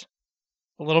 it's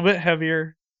a little bit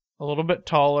heavier, a little bit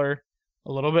taller,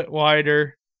 a little bit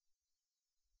wider.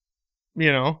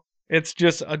 You know, it's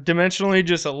just dimensionally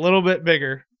just a little bit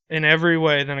bigger in every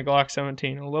way than a Glock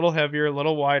 17. A little heavier, a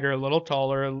little wider, a little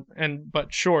taller,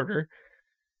 but shorter.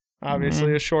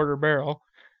 Obviously, a shorter barrel.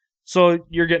 So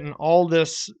you're getting all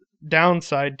this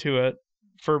downside to it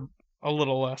for a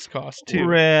little less cost too.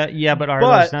 Yeah, but are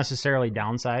those necessarily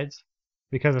downsides?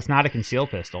 Because it's not a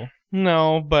concealed pistol.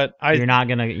 No, but you're not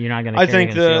gonna. I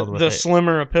think the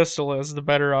slimmer a pistol is, the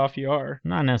better off you are.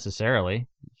 Not necessarily.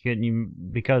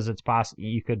 Because it's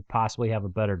you could possibly have a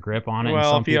better grip on it in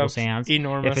some people's hands.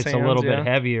 If it's a little bit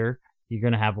heavier, you're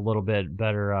gonna have a little bit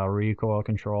better recoil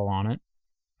control on it,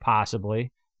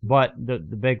 possibly. But the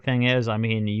big thing is, I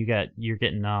mean, you're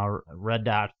getting red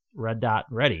dot red dot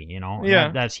ready. You know,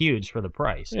 Yeah. that's huge for the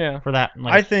price. Yeah. For that,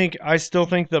 like, I still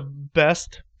think the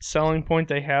best selling point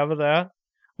they have of that,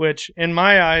 which in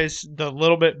my eyes, the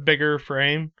little bit bigger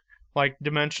frame, like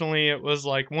dimensionally, it was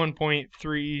like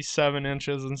 1.37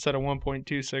 inches instead of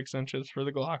 1.26 inches for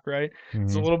the Glock, right?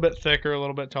 It's a little bit thicker, a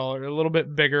little bit taller, a little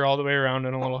bit bigger all the way around,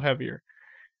 and a little heavier.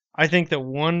 I think the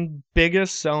one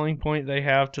biggest selling point they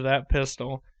have to that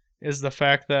pistol is the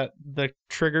fact that the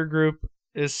trigger group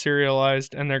is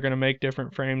serialized and they're going to make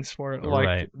different frames for it, like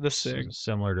right. the SIG.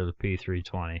 Similar to the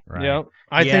P320, right? Yep.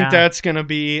 I think that's going to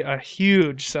be a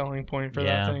huge selling point for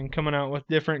that thing, coming out with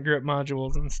different grip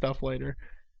modules and stuff later.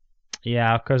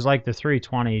 Yeah, because like the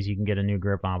 320s, you can get a new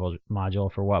grip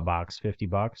module for what box? $50,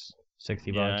 $60.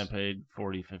 Yeah, I paid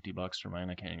 $40-$50 for mine.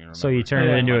 I can't even remember. So you turn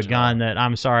it into a gun that,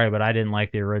 I'm sorry, but I didn't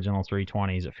like the original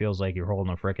 320s. It feels like you're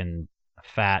holding a freaking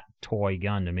fat toy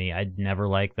gun to me. I'd never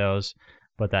like those.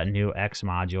 But that new X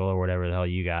module or whatever the hell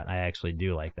you got, I actually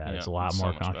do like that. Yeah, it's a lot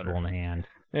more comfortable in the hand.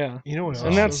 Yeah. You know what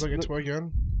else feels like a toy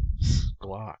gun?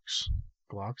 Glocks.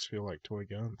 Glocks feel like toy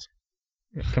guns.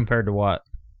 Compared to what?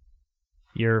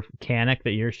 Your Canic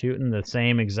that you're shooting, the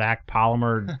same exact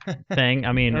polymer thing?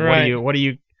 I mean, right. what are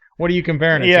you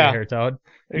comparing it to here, Toad?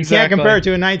 You can't compare it to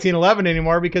a 1911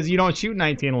 anymore because you don't shoot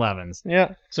 1911s.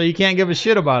 Yeah. So you can't give a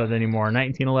shit about it anymore.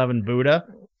 1911 Buddha.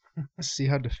 See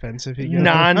how defensive he gets?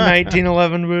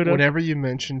 Non-1911 Buddha. Whenever you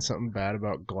mention something bad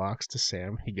about Glocks to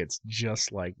Sam, he gets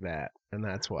just like that, and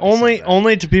that's why.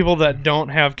 Only to people that don't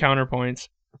have counterpoints.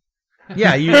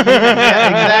 Yeah, exactly.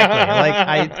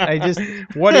 Like I just,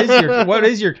 what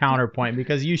is your counterpoint?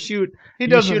 Because you shoot. He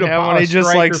doesn't have one. He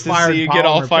just likes to see you get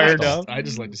all fired up. I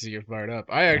just like to see you fired up.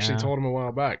 I actually told him a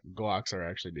while back, Glocks are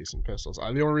actually decent pistols. The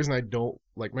only reason I don't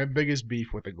like, my biggest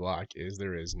beef with the Glock is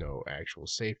there is no actual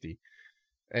safety.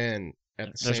 And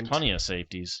there's plenty of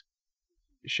safeties.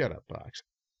 Shut up, Box.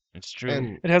 It's true.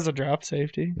 And it has a drop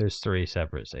safety. There's 3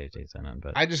 separate safeties in it,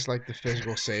 but I just like the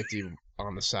physical safety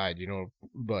on the side,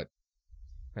 but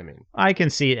I mean, I can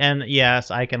see it, and yes,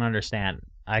 I can understand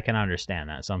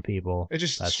that some people. It's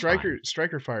just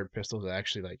striker fired pistols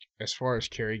actually, like, as far as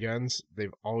carry guns,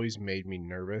 they've always made me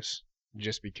nervous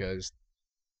just because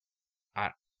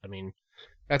I mean,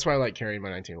 that's why I like carrying my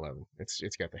 1911.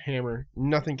 It's got the hammer.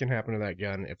 Nothing can happen to that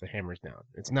gun if the hammer's down.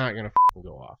 It's not gonna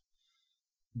go off.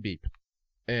 Beep.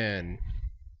 And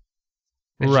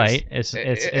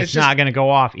it's not gonna go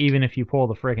off even if you pull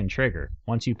the freaking trigger.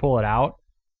 Once you pull it out,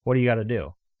 what do you got to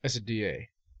do? It's a DA.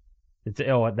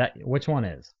 Which one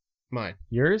is? Mine.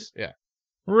 Yours? Yeah.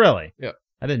 Really? Yep.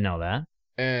 I didn't know that.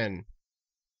 And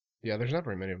yeah, there's not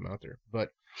very many of them out there, but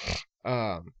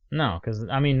no, because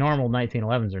I mean, normal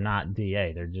 1911s are not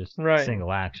DA; they're just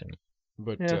single action.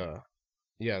 But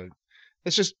yeah,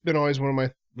 it's just been always one of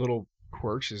my little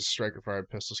quirks. Is striker fired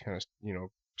pistols kind of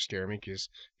scare me because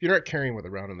if you're not carrying with a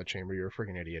round in the chamber, you're a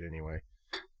freaking idiot anyway.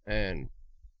 And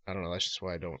I don't know. That's just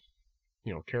why I don't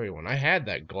carry one. I had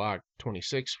that Glock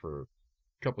 26 for a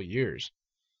couple years,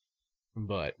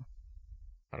 but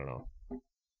I don't know.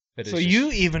 So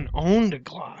you even owned a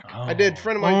Glock? Oh. I did. A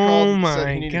friend of mine called and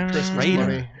said he needed Christmas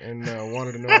money and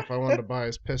wanted to know if I wanted to buy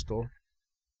his pistol.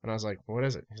 And I was like, what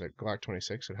is it? He's like, Glock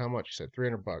 26. I said, how much? He said,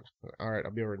 $300. Like, all right,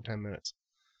 I'll be over in 10 minutes.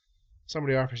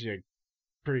 Somebody offers you a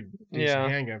pretty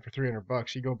decent handgun for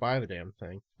 $300. You go buy the damn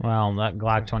thing. Well, that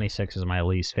Glock 26 is my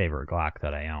least favorite Glock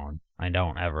that I own. I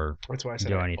don't ever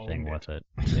do anything with it.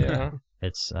 Yeah.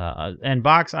 It's and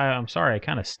Box. I'm sorry, I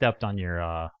kind of stepped on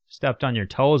your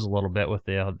toes a little bit with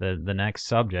the next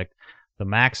subject, the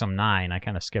Maxim 9. I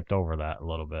kind of skipped over that a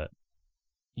little bit.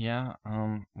 Yeah.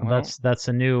 Well, that's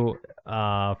a new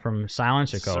from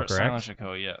Silent Co, correct? Silent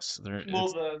Co, yes.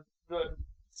 The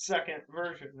second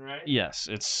version, right? Yes,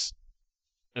 it's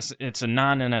a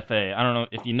non-NFA. I don't know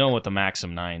if you know what the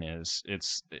Maxim 9 is.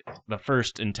 It's the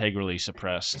first integrally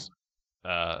suppressed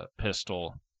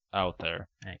pistol out there,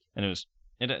 and it's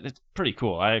pretty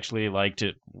cool. I actually liked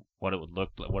it, what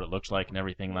it looks like, and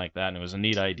everything like that. And it was a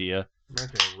neat idea.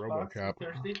 RoboCop.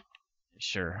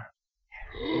 Sure,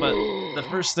 but the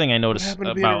first thing I noticed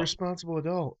about being a responsible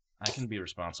adult, I can be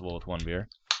responsible with one beer.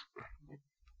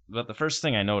 But the first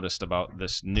thing I noticed about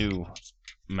this new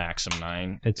Maxim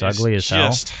 9, it's ugly as hell.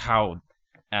 Just how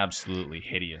absolutely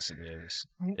hideous it is.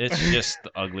 It's just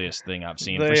the ugliest thing I've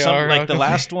seen. The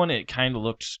last one, it kind of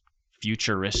looked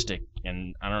futuristic,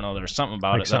 and I don't know, there's something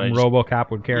about like it something RoboCop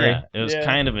would carry. Yeah, it was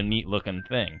kind of a neat looking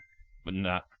thing, but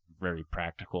not very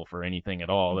practical for anything at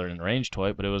all. They're in the range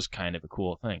toy, but it was kind of a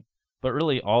cool thing. But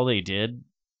really, all they did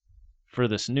for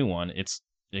this new one, it's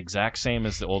the exact same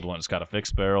as the old one. It's got a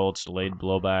fixed barrel, it's delayed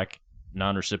blowback,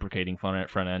 non-reciprocating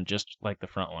front end, just like the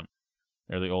front one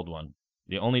or the old one.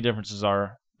 The only differences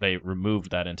are they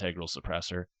removed that integral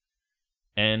suppressor.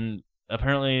 And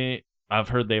apparently, I've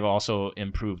heard they've also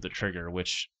improved the trigger,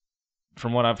 which,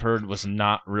 from what I've heard, was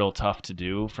not real tough to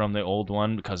do from the old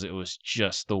one because it was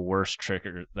just the worst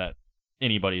trigger that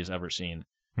anybody has ever seen.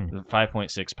 The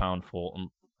 5.6 pound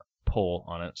pull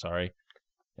on it, sorry.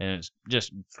 And it's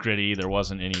just gritty. There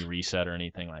wasn't any reset or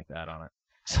anything like that on it.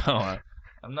 So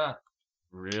I'm not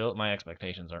my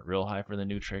expectations aren't real high for the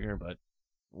new trigger, but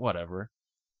whatever.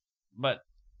 But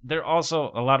they're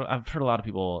also I've heard a lot of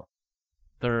people,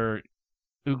 they're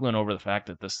oogling over the fact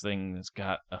that this thing's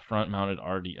got a front-mounted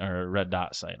red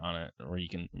dot sight on it, where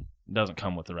it doesn't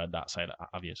come with the red dot sight,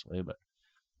 obviously, but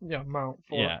mount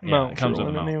for it comes with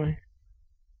a mount. Anyway.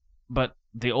 But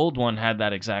the old one had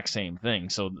that exact same thing.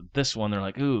 So this one, they're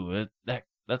like, ooh,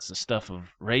 that's the stuff of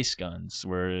race guns,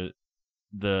 where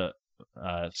the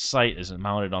sight is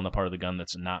mounted on the part of the gun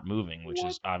that's not moving, which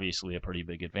is obviously a pretty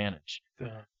big advantage.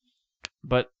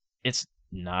 But it's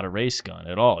not a race gun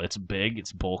at all. It's big,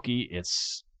 it's bulky,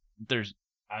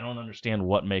 I don't understand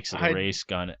what makes it a race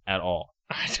gun at all.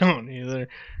 I don't either.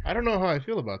 I don't know how I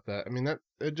feel about that. I mean,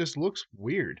 it just looks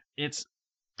weird.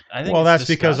 I think that's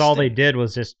because all they did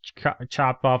was just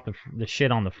chop off the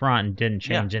shit on the front and didn't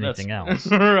change anything else.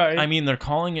 Right. I mean, they're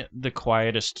calling it the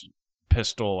quietest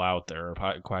pistol out there, or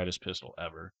quietest pistol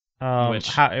ever.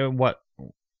 What?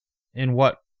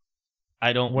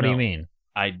 I don't. What do you mean?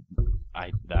 I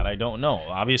don't know.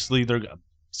 Obviously,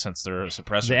 since they're a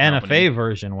suppressor. The NFA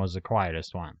version was the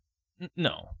quietest one.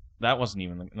 No, that wasn't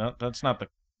even. That's not the.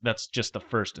 That's just the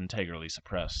first integrally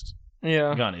suppressed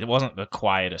gun. It wasn't the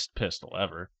quietest pistol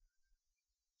ever.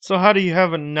 So how do you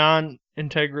have a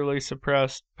non-integrally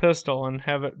suppressed pistol and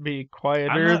have it be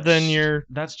quieter than your?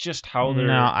 That's just how they're.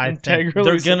 No, I think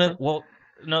they're gonna. Well,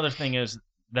 another thing is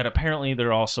that apparently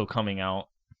they're also coming out.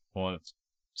 Well, it's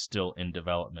still in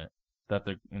development. That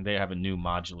they have a new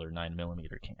modular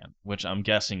 9mm can, which I'm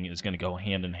guessing is going to go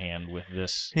hand in hand with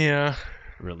this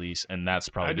release, and that's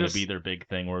probably going to be their big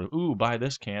thing. Where buy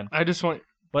this can. I just want.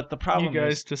 But the problem you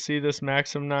guys to see this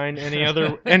Maxim 9. Any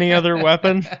other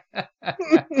weapon?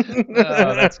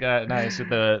 That's got nice with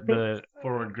the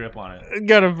forward grip on it.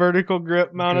 Got a vertical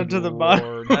grip mounted to the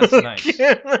bottom. That's nice.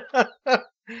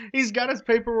 He's got his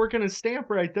paperwork and his stamp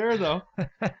right there, though.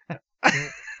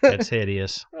 It's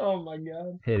hideous. Oh my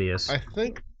god. Hideous. I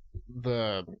think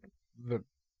the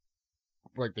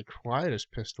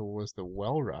quietest pistol was the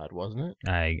Welrod, wasn't it?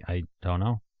 I don't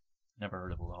know. Never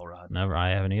heard of a Welrod. Never. I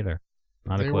haven't either.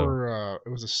 Not a clue.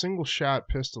 It was a single-shot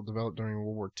pistol developed during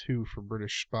World War II for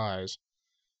British spies,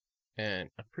 and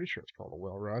I'm pretty sure it's called a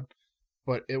Welrod.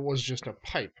 But it was just a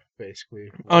pipe,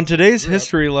 basically. On today's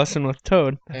history lesson with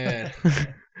Toad. And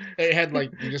it had,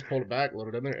 you just pulled it back,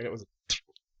 loaded it in there, and it was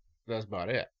that's about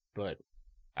it. But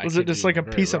was it just like a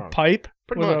piece of pipe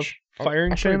Pretty with much. a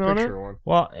firing chain on it? One.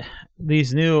 Well,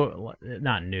 these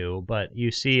not new, but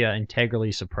you see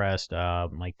integrally suppressed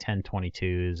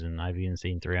 1022s, and I've even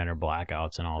seen 300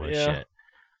 blackouts and all this shit.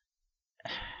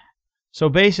 So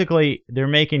basically, they're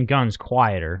making guns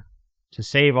quieter to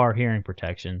save our hearing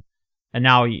protection, and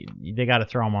now they got to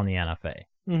throw them on the NFA.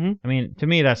 Mm-hmm. I mean, to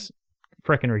me, that's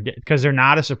freaking ridiculous because they're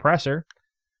not a suppressor.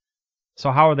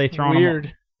 So how are they throwing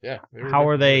them? Yeah. How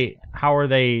are they?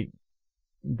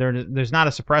 There's not a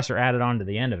suppressor added onto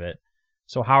the end of it.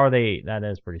 So how are they? That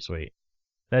is pretty sweet.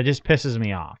 That just pisses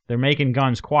me off. They're making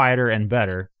guns quieter and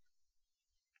better,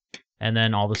 and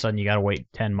then all of a sudden you got to wait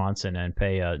 10 months and then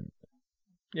pay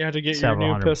you have to get your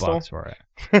new pistol $700 for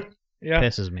it. Yeah,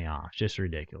 pisses me off. Just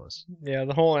ridiculous. Yeah,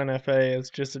 the whole NFA is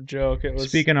just a joke.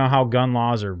 Speaking of how gun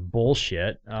laws are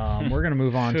bullshit, we're gonna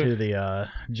move on to the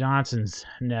Johnson's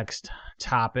next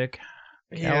topic.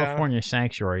 California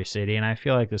sanctuary city, and I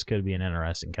feel like this could be an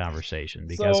interesting conversation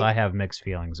because I have mixed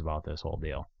feelings about this whole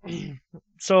deal.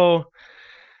 So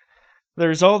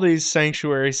there's all these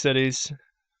sanctuary cities,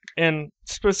 and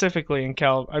specifically in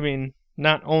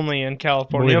not only in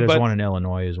California, there's one in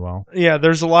Illinois as well. Yeah,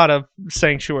 there's a lot of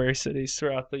sanctuary cities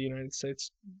throughout the United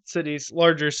States.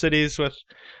 Larger cities with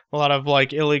a lot of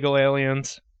illegal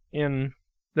aliens in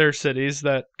their cities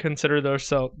that consider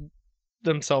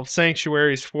themselves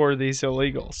sanctuaries for these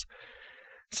illegals,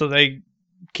 so they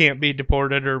can't be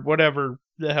deported or whatever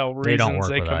the hell reasons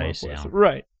they come up with. Yeah.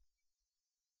 Right.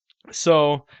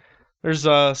 So there's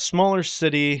a smaller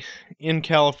city in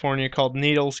California called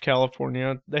Needles,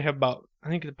 California. They have I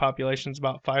think the population's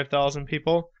about 5,000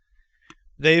 people.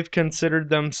 They've considered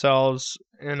themselves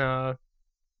in a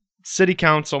city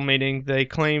council meeting. They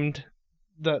claimed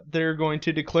that they're going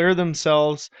to declare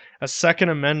themselves a Second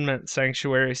Amendment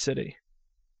sanctuary city.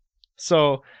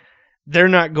 So they're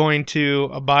not going to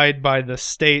abide by the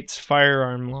state's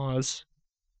firearm laws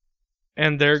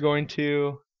and they're going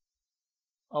to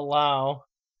allow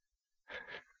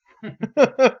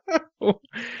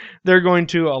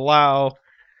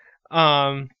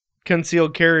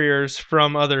concealed carriers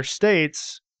from other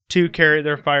states to carry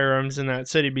their firearms in that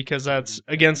city, because that's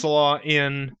against the law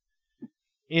in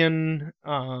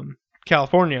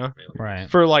California, right?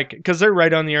 For because they're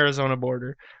right on the Arizona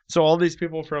border. So all these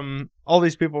people from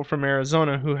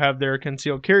Arizona who have their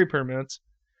concealed carry permits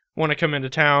want to come into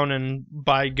town and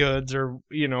buy goods or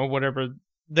whatever.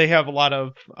 They have a lot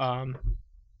of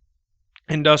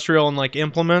industrial and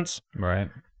implements right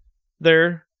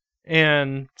there,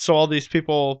 and so all these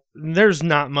people, there's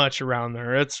not much around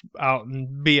there. It's out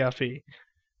in BFE,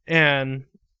 and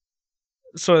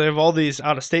so they have all these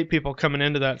out-of-state people coming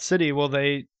into that city. Well,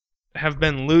 they have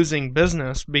been losing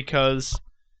business because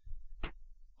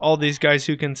all these guys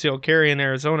who conceal carry in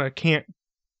Arizona can't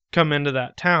come into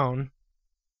that town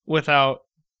without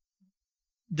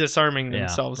disarming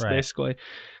themselves, basically.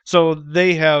 So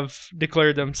they have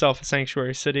declared themselves a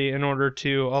sanctuary city in order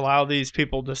to allow these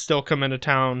people to still come into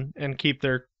town and keep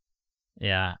their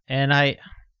and I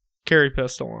carry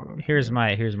pistol on them. Here's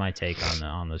my take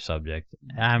on the subject.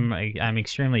 I'm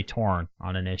extremely torn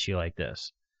on an issue like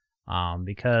this,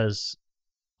 because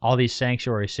all these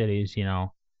sanctuary cities,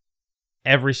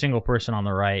 every single person on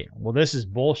the right, well, this is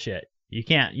bullshit. You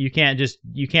can't just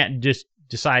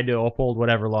decide to uphold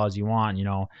whatever laws you want,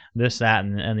 this, that,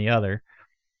 and the other.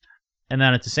 And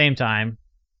then at the same time,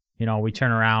 we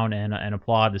turn around and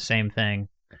applaud the same thing,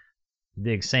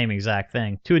 the same exact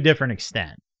thing, to a different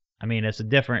extent. I mean, it's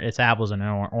apples and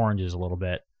oranges a little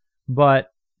bit,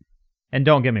 and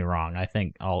don't get me wrong, I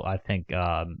think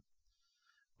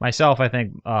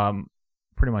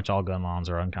pretty much all gun laws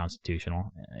are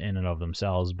unconstitutional in and of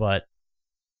themselves, but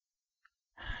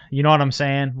you know what I'm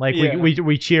saying?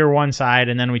 We cheer one side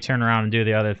and then we turn around and do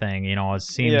the other thing.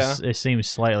 It seems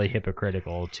slightly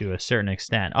hypocritical to a certain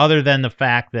extent, other than the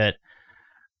fact that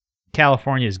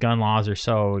California's gun laws are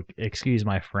so, excuse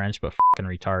my French, but fucking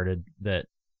retarded that.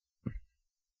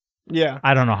 Yeah,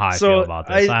 I don't know how I feel about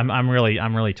this. I'm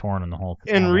really torn on the whole.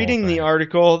 And reading the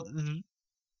article,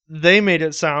 they made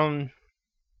it sound.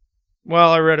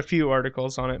 Well, I read a few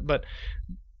articles on it, but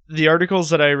the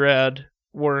articles that I read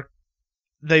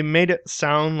they made it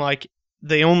sound like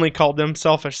they only called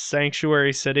themselves a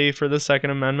sanctuary city for the Second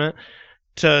Amendment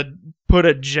to put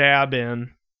a jab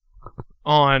in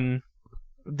on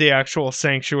the actual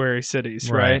sanctuary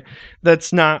cities, right?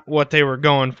 That's not what they were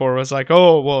going for. It was like,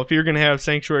 oh, well, if you're going to have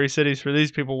sanctuary cities for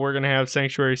these people, we're going to have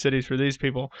sanctuary cities for these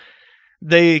people.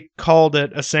 They called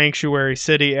it a sanctuary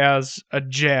city as a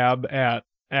jab at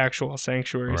actual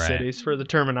sanctuary cities for the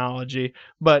terminology,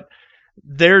 but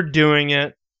they're doing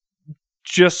it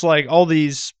just like all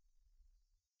these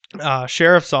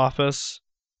sheriff's office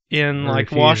in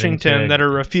Washington that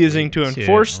are refusing to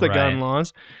enforce the gun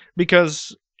laws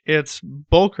because it's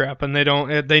bullcrap, and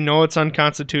they know it's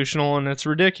unconstitutional and it's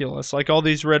ridiculous. Like all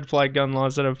these red flag gun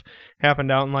laws that have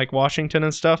happened out in Washington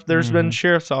and stuff, there's been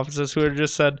sheriff's offices who have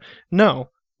just said, no,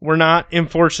 we're not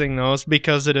enforcing those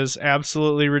because it is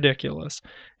absolutely ridiculous.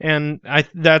 And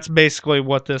that's basically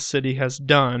what this city has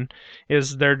done,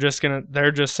 is they're just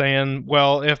saying,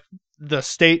 well, if the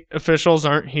state officials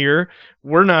aren't here,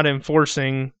 we're not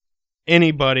enforcing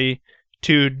anybody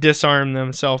to disarm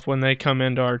themselves when they come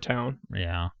into our town.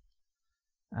 Yeah.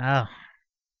 I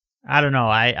don't know.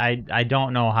 I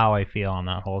don't know how I feel on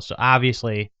that whole. So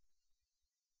obviously,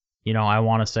 I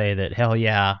want to say that hell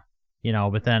yeah,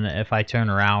 but then if I turn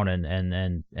around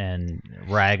and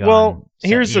rag on. Well,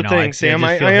 here's the thing, Sam.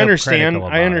 I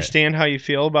understand how you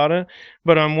feel about it,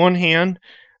 but on one hand,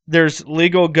 there's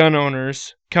legal gun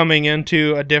owners coming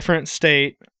into a different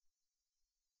state,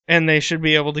 and they should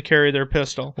be able to carry their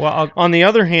pistol. Well, on the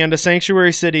other hand, a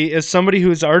sanctuary city is somebody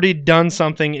who's already done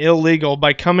something illegal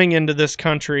by coming into this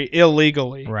country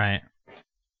illegally. Right.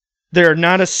 They're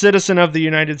not a citizen of the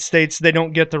United States. They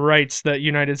don't get the rights that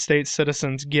United States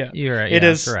citizens get. You're right.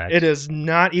 Correct. It is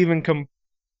not even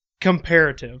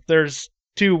comparative. There's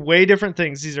two way different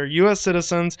things. These are U.S.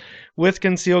 citizens with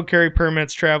concealed carry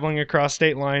permits traveling across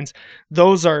state lines.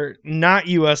 Those are not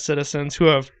U.S. citizens who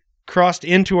have crossed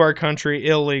into our country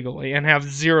illegally and have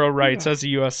zero rights as a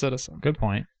U.S. citizen. Good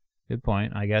point.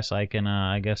 I guess I can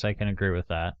agree with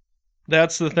that.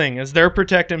 That's the thing, is they're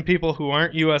protecting people who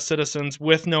aren't U.S. citizens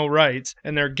with no rights,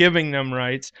 and they're giving them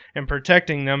rights and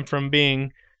protecting them from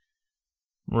being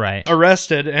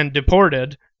arrested and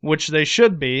deported, which they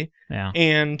should be. Yeah.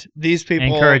 And these people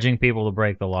encouraging people to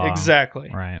break the law. Exactly.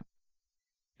 Right.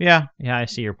 Yeah, I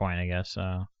see your point, I guess.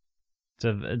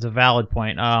 It's a valid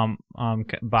point.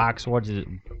 Box,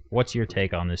 what's your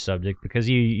take on this subject? Because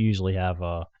you usually have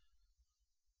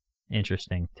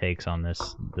interesting takes on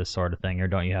this sort of thing, or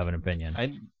don't you have an opinion?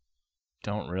 I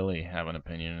don't really have an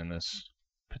opinion in this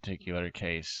particular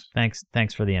case.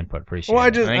 Thanks for the input.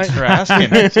 Appreciate it. Thanks for asking.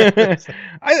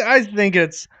 I think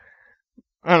it's,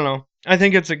 I don't know. I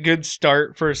think it's a good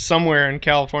start for somewhere in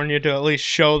California to at least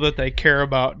show that they care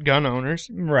about gun owners.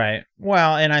 Right.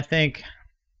 Well, and I think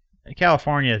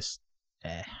California's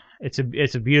it's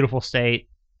a beautiful state,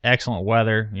 excellent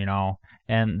weather, you know,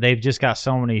 and they've just got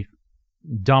so many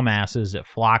dumbasses that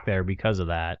flock there because of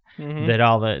that. Mhm.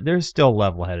 That there's still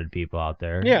level-headed people out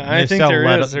there. Yeah, And I there's think still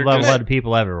there is. They're level-headed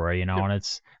people everywhere, you know, and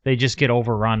they just get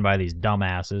overrun by these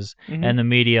dumbasses, Mhm. and the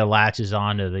media latches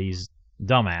on to these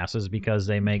dumbasses because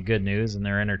they make good news and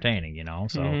they're entertaining, you know.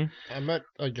 So Mhm. I met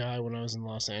a guy when I was in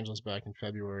Los Angeles back in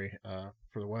February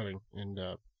for the wedding, and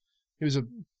he was a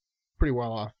pretty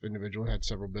well-off individual, had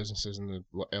several businesses in the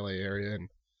LA area, and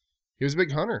he was a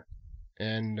big hunter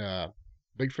and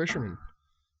big fisherman.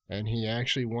 And he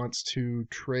actually wants to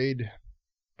trade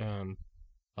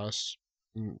us,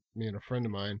 me and a friend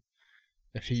of mine,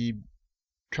 if he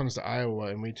comes to Iowa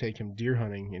and we take him deer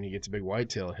hunting and he gets a big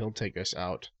whitetail, he'll take us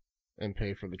out and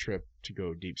pay for the trip to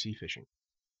go deep sea fishing.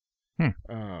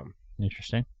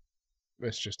 interesting.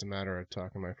 It's just a matter of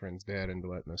talking my friend's dad into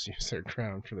letting us use their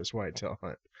ground for this whitetail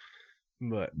hunt.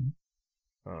 But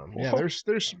yeah,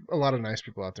 there's a lot of nice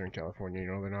people out there in California. You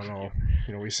know, they're not all,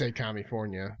 you know, we say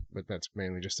California, but that's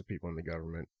mainly just the people in the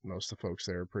government. Most of the folks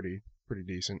there are pretty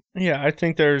decent. Yeah, I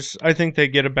think they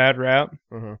get a bad rap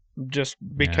just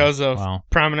because of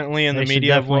prominently in the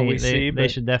media of what we see. They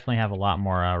should definitely have a lot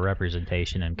more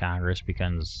representation in Congress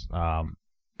because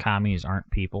commies aren't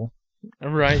people.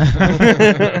 Right.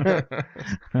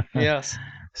 Yes.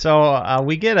 So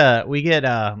we get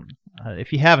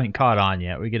if you haven't caught on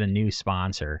yet, we get a new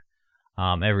sponsor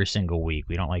every single week.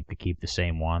 We don't like to keep the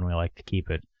same one. We like to keep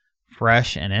it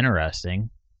fresh and interesting.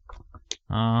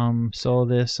 So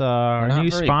this our We're not new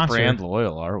very sponsor. brand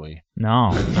loyal, are we? No,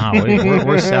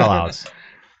 we're sellouts.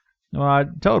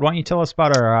 Toad, why don't you tell us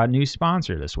about our new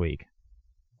sponsor this week?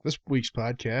 This week's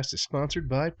podcast is sponsored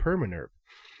by Permanerve.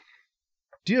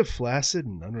 Do you have flaccid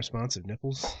and unresponsive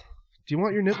nipples? Do you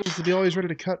want your nipples to be always ready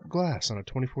to cut glass on a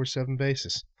 24/7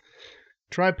 basis?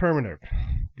 Try Permanerve,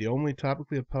 the only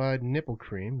topically applied nipple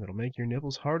cream that'll make your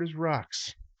nipples hard as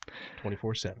rocks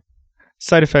 24/7.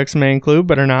 Side effects may include,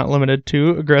 but are not limited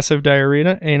to, aggressive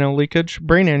diarrhea, anal leakage,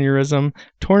 brain aneurysm,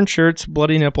 torn shirts,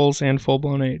 bloody nipples, and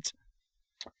full-blown AIDS.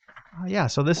 Yeah,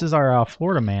 so this is our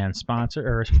Florida Man sponsor,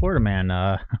 or Florida Man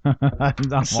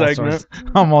segment.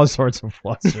 I'm all sorts of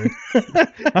flustered.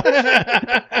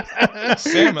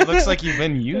 Sam, it looks like you've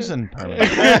been using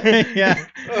Permanerve.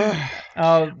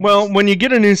 Yeah. Well, when you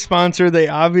get a new sponsor, they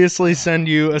obviously send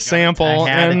you a sample.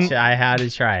 I had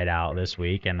to try it out this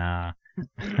week, and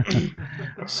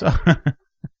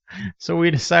so we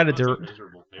decided to.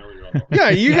 Yeah,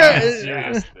 you guys.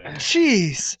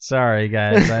 Jeez. Sorry,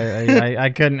 guys. I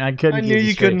couldn't. I knew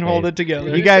you couldn't hold it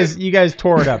together. You guys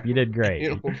tore it up. You did great.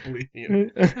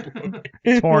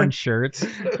 Torn shirts.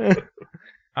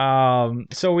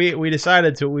 So we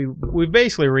decided to we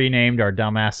basically renamed our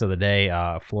dumbass of the day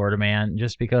Florida Man,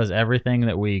 just because everything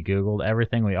that we Googled,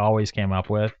 everything we always came up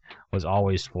with was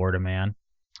always Florida Man.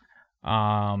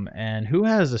 And who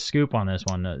has a scoop on this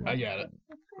one? I got it.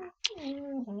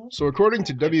 So according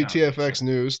to WTFX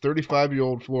News,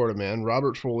 35-year-old Florida man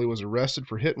Robert Foley was arrested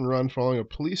for hit and run following a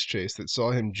police chase that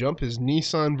saw him jump his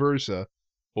Nissan Versa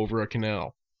over a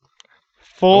canal.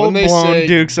 Full-blown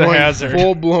Dukes of Hazzard.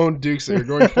 Full-blown Dukes. They're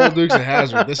going full Dukes of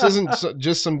Hazzard. This isn't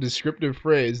just some descriptive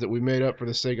phrase that we made up for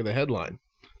the sake of the headline.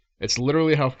 It's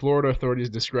literally how Florida authorities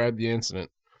described the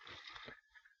incident.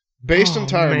 Based on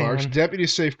tire marks,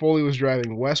 deputies say Foley was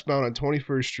driving westbound on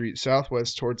 21st Street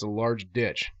southwest towards a large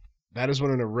ditch. That is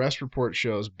when an arrest report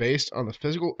shows, based on the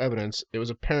physical evidence, it was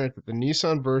apparent that the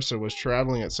Nissan Versa was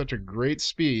traveling at such a great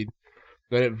speed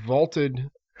that it vaulted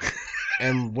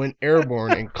and went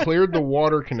airborne and cleared the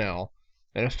water canal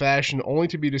in a fashion only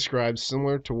to be described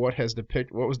similar to what was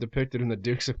depicted in the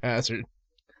Dukes of Hazzard.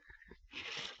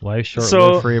 Life short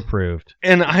lived, free approved.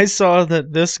 And I saw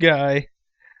that this guy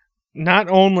not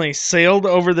only sailed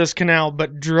over this canal,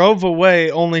 but drove away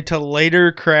only to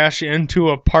later crash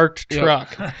into a parked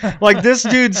truck. Like, this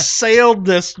dude sailed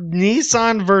this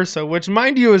Nissan Versa, which,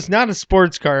 mind you, is not a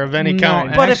sports car of any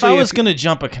kind. But if I was going to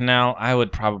jump a canal, I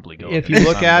would probably go. If you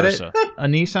look at it, a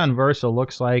Nissan Versa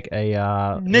looks like a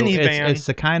minivan. It's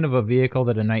the kind of a vehicle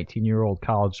that a 19-year-old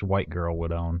college white girl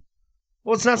would own.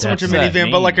 Well, it's not so much a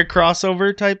minivan, but like a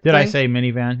crossover type thing. Did I say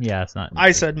minivan? Yeah, it's not.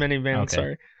 I said minivan,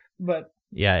 sorry. But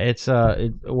Yeah, it's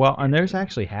well, and there's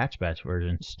actually hatchback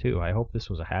versions too. I hope this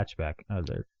was a hatchback.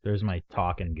 There's my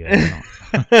talking good.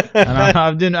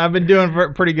 I've been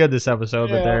doing pretty good this episode,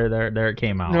 but there it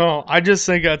came out. No, I just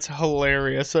think that's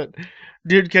hilarious. That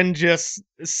dude can just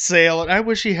sail it. I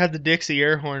wish he had the Dixie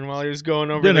air horn while he was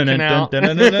going over the canal.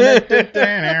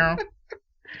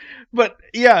 But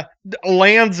yeah,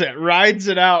 lands it, rides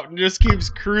it out, and just keeps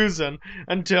cruising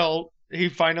until he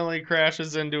finally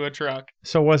crashes into a truck.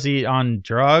 So was he on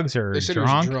drugs or They said drunk?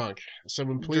 he was drunk. So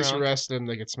when police arrest him,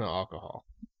 they could smell alcohol.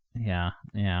 Yeah.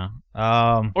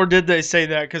 Or did they say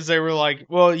that because they were like,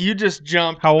 "Well, you just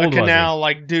jumped How a old was canal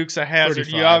like Dukes of Hazzard.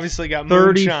 35. You obviously got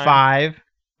 35.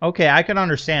 Okay, I could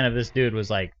understand if this dude was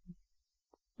like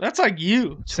That's like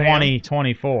you, 20,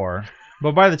 24.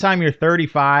 But by the time you're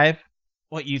 35,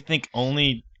 What, you think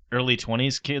only early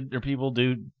 20s kid or people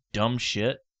do dumb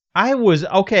shit? I was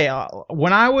okay.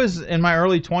 When I was in my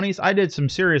early 20s, I did some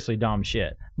seriously dumb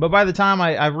shit. But by the time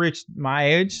I've reached my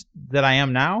age that I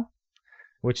am now,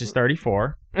 which is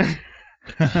 34,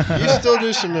 You still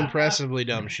do some impressively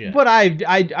dumb shit. but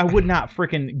I would not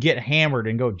freaking get hammered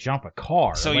and go jump a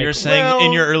car. So Like, you're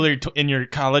saying in your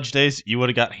college days you would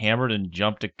have got hammered and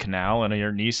jumped a canal in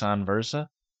your Nissan Versa?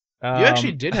 You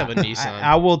actually did have a Nissan.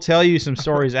 I will tell you some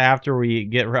stories after we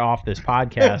get off this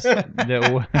podcast.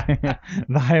 that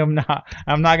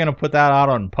I'm not going to put that out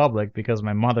on public because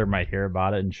my mother might hear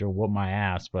about it and she'll whoop my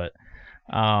ass. But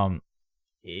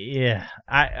yeah,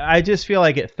 I just feel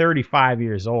like at 35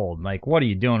 years old, like, what are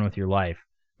you doing with your life,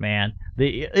 man?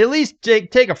 At least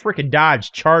take a freaking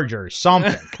Dodge Charger or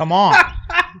something. Come on.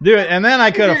 Do it, and then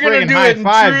I could have freaking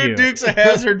high-fived you. Dukes of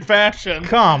Hazzard fashion.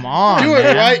 Come on, Do it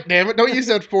man. right, damn it. Don't use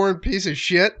that foreign piece of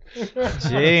shit.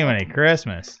 Jiminy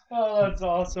Christmas. Oh, that's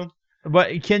awesome.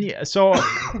 But can you, so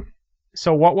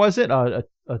what was it? A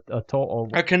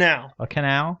canal. A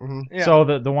canal? Mhm. Yeah. So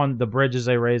the bridges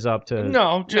they raise up to.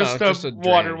 No, just a drainage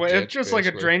waterway. ditch, It's just like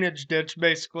a basically. drainage ditch,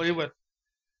 basically, with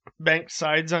banked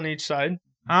sides on each side.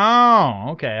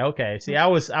 Oh, okay. See, I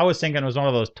was thinking it was one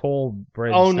of those toll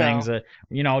bridge things that,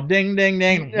 ding, ding,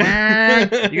 ding. You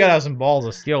gotta have some balls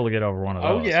of steel to get over one of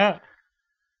those. Oh yeah.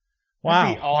 Wow.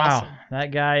 That'd be awesome. Wow.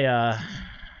 That guy.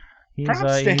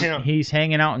 Props to him. He's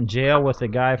hanging out in jail with the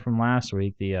guy from last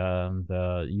week,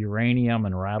 the uranium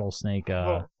and rattlesnake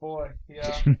Oh boy,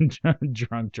 yeah.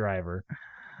 drunk driver.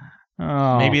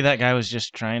 Oh, Maybe that guy was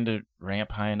just trying to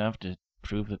ramp high enough to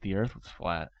prove that the Earth was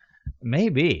flat.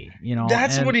 maybe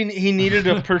That's and- what he needed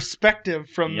a perspective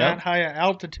from Yep. that high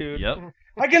altitude. Yep.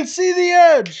 I can see the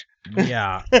edge.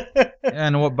 Yeah.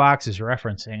 And what Box is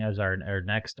referencing is our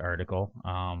next article.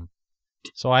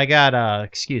 So I got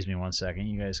excuse me 1 second.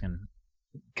 You guys can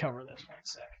cover this 1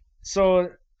 second. So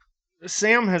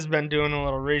Sam has been doing a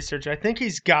little research. I think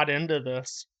he's got into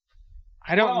this.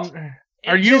 I don't.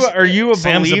 Are you a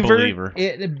Sam's believer? a believer.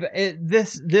 It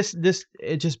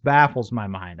just baffles my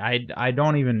mind. I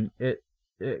don't even it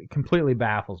completely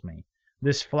baffles me.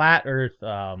 This flat Earth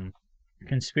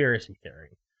conspiracy theory.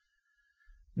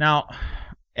 Now,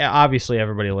 obviously,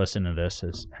 everybody listening to this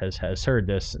has heard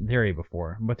this theory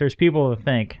before, but there's people that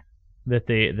think that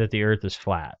the Earth is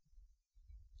flat.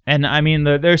 And I mean,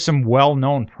 there's some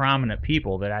well-known, prominent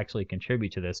people that actually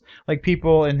contribute to this, like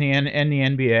people in the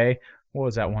NBA. What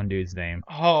was that one dude's name?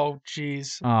 Oh,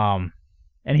 jeez.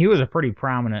 And he was a pretty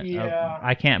prominent. Yeah.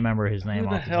 I can't remember his name. Who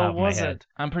the off the hell top of my was head. it?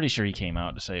 I'm pretty sure he came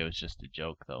out to say it was just a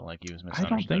joke, though. Like he was don't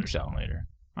misunderstood think or so. something later.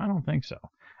 I don't think so.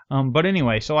 But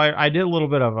anyway, so I did a little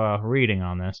bit of reading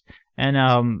on this,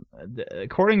 and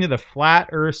according to the Flat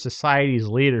Earth Society's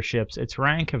leaderships, its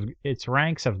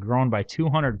ranks have grown by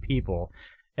 200 people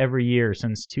every year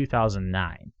since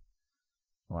 2009.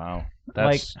 Wow,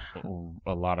 that's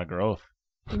a lot of growth.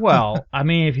 Well, I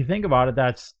mean, if you think about it,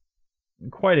 that's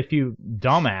quite a few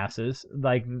dumbasses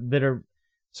like that are.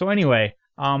 So anyway,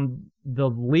 the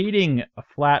leading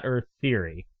flat Earth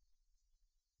theory,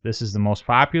 this is the most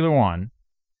popular one,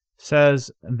 says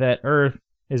that Earth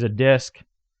is a disk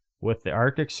with the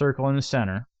Arctic Circle in the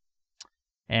center,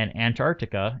 and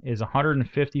Antarctica is a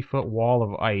 150-foot wall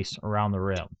of ice around the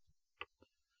rim.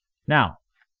 Now,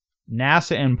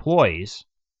 NASA employees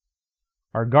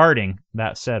are guarding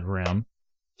that said rim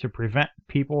to prevent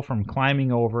people from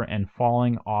climbing over and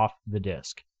falling off the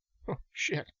disk. Oh,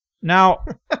 shit. Now,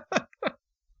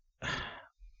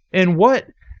 and what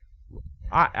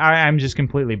I'm just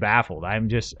completely baffled. I'm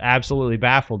just absolutely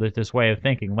baffled at this way of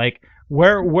thinking. Like,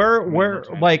 where,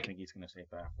 I like, think he's gonna say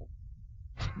baffled.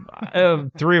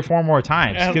 3 or 4 more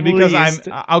times At because least.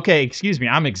 I'm okay. Excuse me,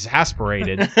 I'm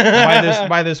exasperated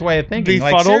by this way of thinking.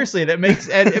 Like, Befuddled? seriously, it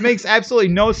makes absolutely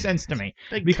no sense to me.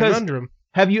 Big Because conundrum.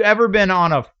 have you ever been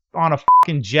on a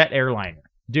fucking jet airliner,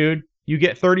 dude? You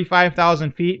get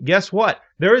 35,000 feet. Guess what?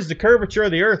 There is the curvature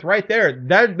of the Earth right there.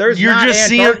 There's You're not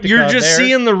just Antarctica seeing. You're just there.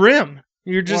 seeing the rim.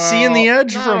 You're just seeing the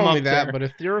edge not from only up that, there. but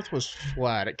if the Earth was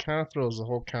flat, it kind of throws the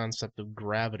whole concept of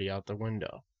gravity out the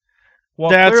window.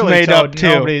 Well, That's clearly made so up, too.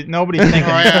 Nobody's thinking. Nobody's thinking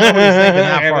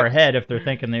that far ahead if they're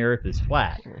thinking the Earth is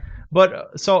flat.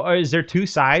 But so is there two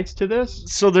sides to this?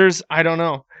 So there's, I don't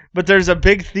know, but there's a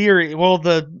big theory. Well,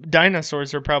 the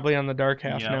dinosaurs are probably on the dark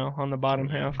half now, on the bottom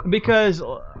half. Because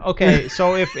okay,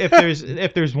 so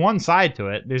if there's one side to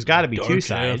it, there's got to be two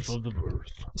sides.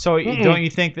 So don't you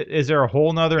think that is there a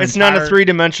whole nother? It's not a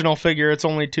 3-dimensional figure. It's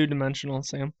only 2-dimensional,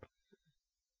 Sam.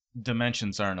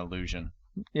 Dimensions are an illusion.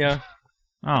 Yeah.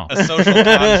 Oh, A social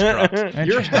construct.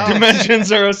 Your house,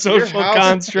 Dimensions are a your social house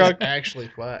construct. is actually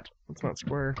flat. It's not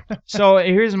square. so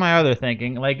here's my other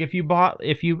thinking. Like if you built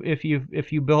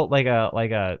like a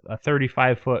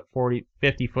 35-foot,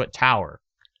 50-foot tower,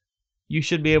 you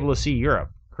should be able to see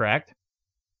Europe, correct?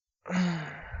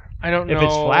 I don't know. If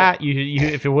it's flat,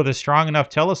 if it with a strong enough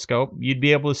telescope, you'd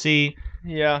be able to see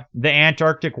Yeah. the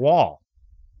Antarctic wall.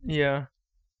 Yeah.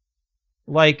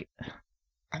 Like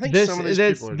I think some of these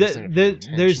people are just in it for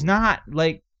attention. there's not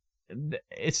like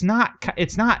it's not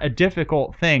a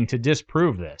difficult thing to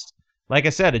disprove this. Like I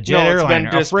said, a jet No, it's been airliner,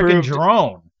 a freaking disproved.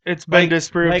 drone. It's been Like-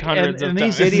 disproved like, hundreds and of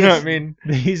these times. idiots- I mean,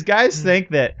 These guys think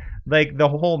that like the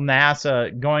whole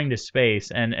NASA going to space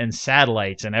and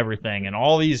satellites and everything and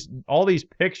all these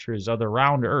pictures of the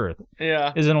round Earth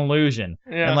yeah. is an illusion.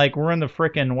 Yeah. And like we're in the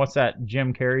frickin' what's that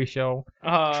Jim Carrey show?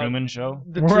 Truman Show.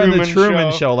 The We're in the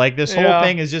Truman show. Like this whole Yeah.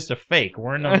 thing is just a fake.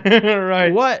 We're in the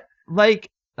Right. what? Like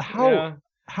how? Yeah.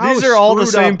 How These are all the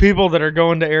screwed same up- people that are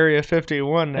going to Area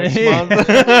 51 next Yeah. month.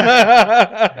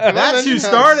 That's who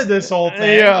started this whole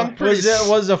thing. Yeah.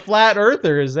 was the flat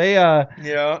earthers. They yeah.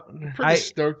 I'm pretty I-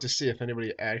 stoked to see if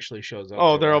anybody actually shows up.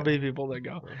 Oh, for there'll that. be people that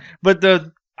go. But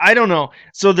I don't know.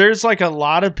 So there's like a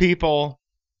lot of people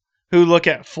who look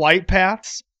at flight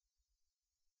paths.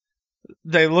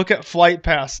 They look at flight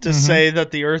paths to Mhm. say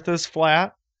that the Earth is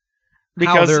flat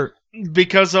how they're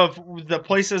because of the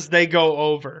places they go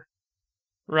over,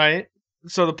 right?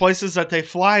 So the places that they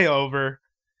fly over,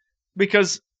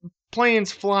 because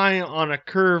planes fly on a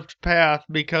curved path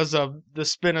because of the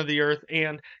spin of the Earth,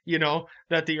 and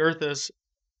that the Earth is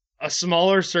a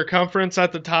smaller circumference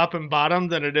at the top and bottom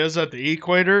than it is at the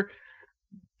equator.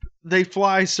 They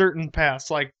fly certain paths.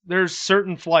 Like there's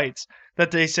certain flights that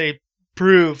they say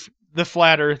prove the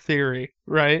flat Earth theory,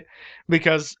 right?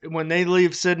 Because when they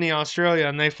leave Sydney, Australia,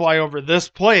 and they fly over this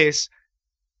place,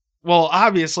 well,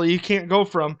 obviously you can't go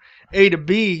from A to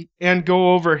B and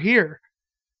go over here.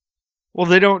 Well,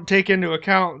 they don't take into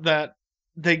account that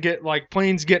they get like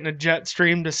planes getting a jet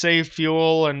stream to save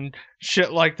fuel and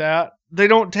shit like that. They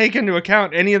don't take into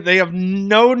account they have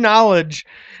no knowledge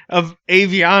of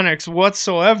avionics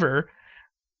whatsoever.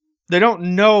 They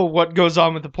don't know what goes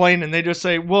on with the plane, and they just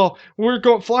say, well, we're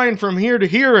flying from here to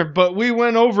here, but we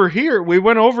went over here. We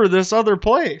went over this other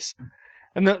place.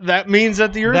 And that means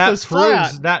that the Earth is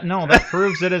flat. that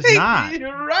proves it is not.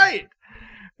 You're right.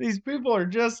 These people are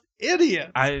just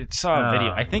idiots. I saw a video.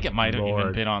 Oh, I think it might have even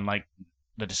Lord. been on like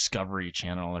the Discovery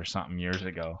Channel or something years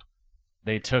ago.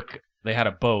 They had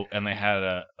a boat and they had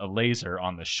a laser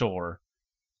on the shore,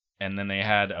 and then they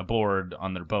had a board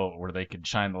on their boat where they could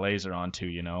shine the laser onto,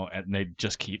 and they'd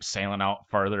just keep sailing out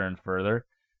farther and further.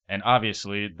 And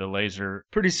obviously the laser,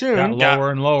 Pretty soon. Got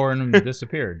lower and lower and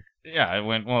disappeared. yeah, it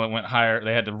went higher.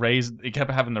 They had to they kept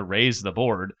having to raise the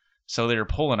board. So they were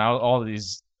pulling out all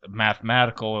these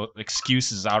mathematical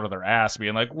excuses out of their ass,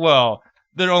 being like, well,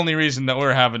 the only reason that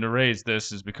we're having to raise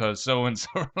this is because so-and-so,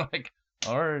 like,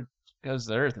 or because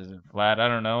the Earth isn't flat. I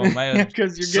don't know.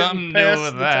 Because you're something getting to do past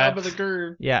with the that. top of the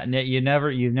curve. Yeah, you've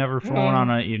never flown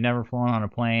on a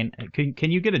plane.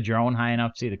 Can you get a drone high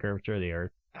enough to see the curvature of the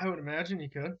Earth? I would imagine you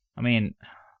could. I mean,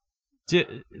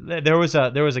 there was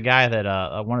a guy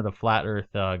that one of the flat Earth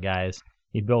guys.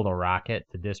 He built a rocket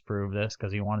to disprove this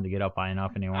because he wanted to get up high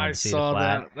enough and he wanted I to see saw the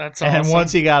flat. that. That's awesome. And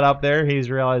once he got up there, he's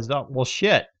realized, oh well,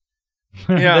 shit.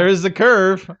 Yeah. There's the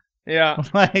curve. Yeah.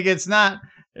 Like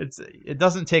it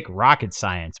doesn't take rocket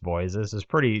science, boys. This is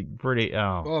pretty.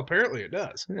 Well, apparently it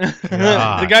does.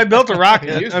 The guy built a He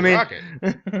rocket. used I a mean,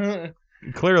 rocket.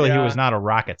 Clearly, he Yeah. was not a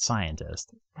rocket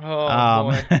scientist.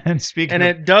 oh boy. And speaking And of,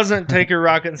 it doesn't take a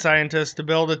rocket scientist to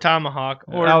build a tomahawk,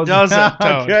 or I was- does it,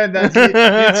 Oh, Toad? good.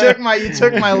 You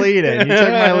took my lead in. You took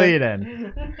my lead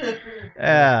in. We're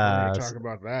Yeah. gonna talk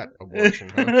about that abortion.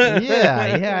 Huh?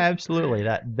 Yeah, absolutely.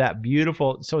 That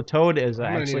beautiful. So Toad is I'm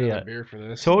gonna actually need another beer for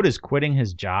this. Toad is quitting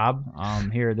his job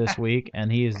here this week,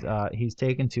 and he's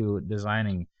taken to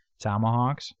designing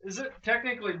tomahawks. Is it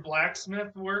technically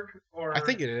blacksmith work, or? I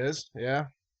think it is. Yeah.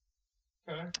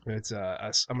 Okay. It's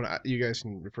you guys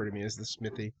can refer to me as the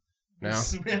Smithy now.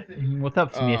 Smithy. What's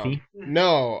up, Smithy?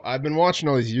 No, I've been watching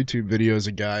all these YouTube videos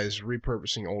of guys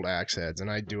repurposing old axe heads, and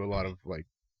I do a lot of like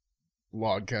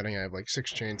log cutting. I have like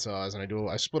 6 chainsaws, and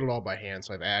I split it all by hand,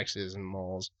 so I have axes and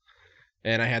mauls.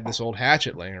 And I had this old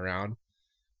hatchet laying around,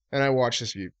 and I watched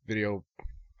this video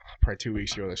probably 2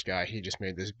 weeks ago. This guy, he just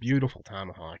made this beautiful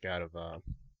tomahawk out of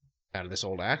this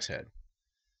old axe head.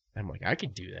 And I'm like, I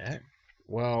could do that.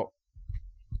 Well,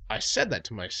 I said that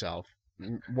to myself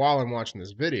while I'm watching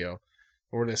this video,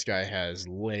 where this guy has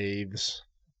lathes,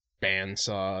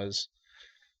 bandsaws,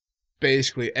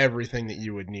 basically everything that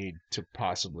you would need to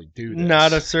possibly do this.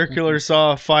 Not a circular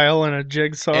saw, a file, and a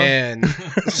jigsaw. And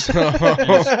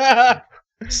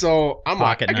so I'm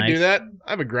like, I can do that.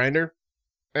 I have a grinder.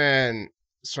 And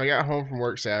so I got home from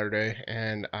work Saturday,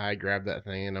 and I grabbed that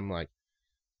thing, and I'm like,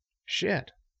 shit,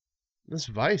 this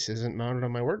vise isn't mounted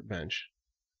on my workbench.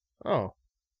 Oh,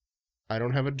 I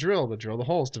don't have a drill to drill the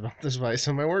holes to mount this vise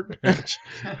on my workbench.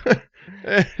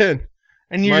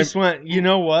 And you just went, you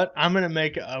know what? I'm going to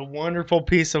make a wonderful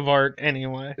piece of art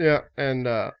anyway. Yeah, and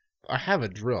I have a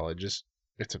drill. It's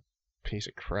a piece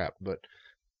of crap. But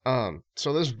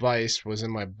so this vise was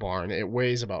in my barn. It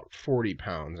weighs about 40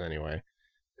 pounds anyway.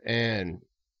 And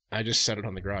I just set it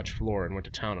on the garage floor and went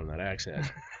to town on that axe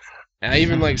head. And I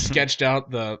even like sketched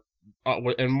out the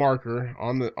in marker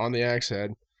on the axe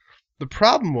head. The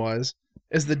problem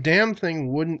is the damn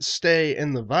thing wouldn't stay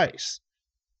in the vise.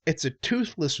 It's a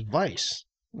toothless vise.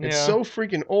 It's so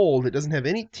freaking old, it doesn't have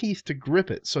any teeth to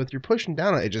grip it. So if you're pushing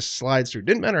down on it, it just slides through.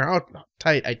 Didn't matter how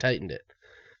tight I tightened it.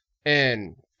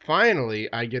 And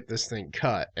finally, I get this thing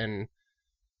cut. And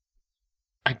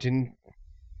I don't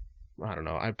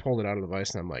know. I pulled it out of the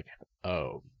vise and I'm like,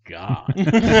 oh, God.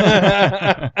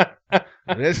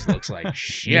 This looks like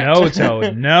shit. No,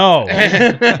 Toad, no.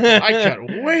 I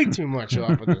cut way too much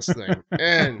off of this thing.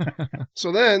 And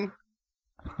so then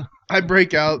I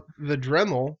break out the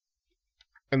Dremel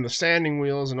and the sanding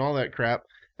wheels and all that crap,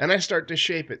 and I start to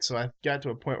shape it. So I got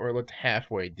to a point where it looked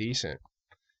halfway decent.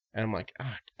 And I'm like,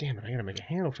 damn it, I gotta make a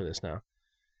handle for this now.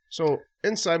 So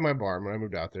inside my barn, when I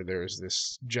moved out there, there's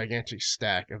this gigantic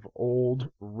stack of old,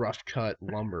 rough-cut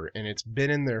lumber, and it's been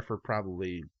in there for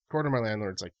probably, according to my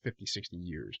landlord, it's like 50, 60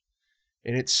 years.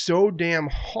 And it's so damn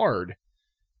hard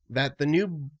that the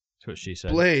new That's what she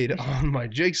said. blade on my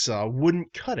jigsaw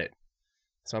wouldn't cut it.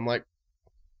 So I'm like,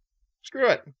 screw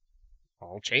it.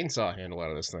 I'll chainsaw handle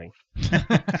out of this thing.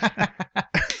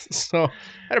 So I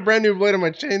had a brand new blade on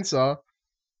my chainsaw.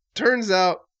 Turns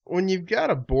out, when you've got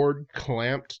a board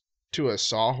clamped to a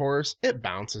sawhorse, it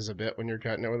bounces a bit when you're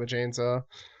cutting it with a chainsaw.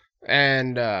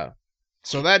 And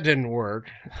so that didn't work.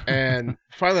 And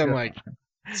finally I'm like,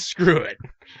 screw it.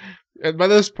 And by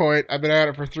this point, I've been at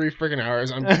it for 3 freaking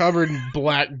hours. I'm covered in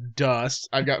black dust.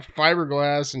 I've got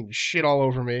fiberglass and shit all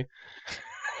over me.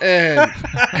 And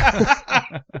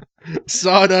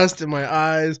sawdust in my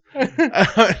eyes.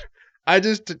 I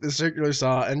just took the circular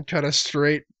saw and cut a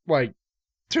straight, like,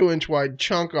 2-inch wide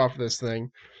chunk off this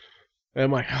thing. And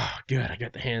I'm like, oh, good, I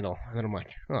got the handle. And then I'm like,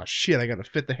 oh, shit, I got to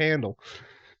fit the handle.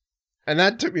 And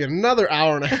that took me another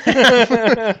hour and a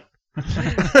half.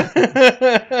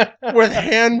 With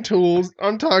hand tools.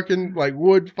 I'm talking like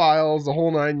wood files, the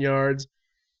whole 9 yards.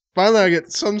 Finally, I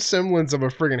get some semblance of a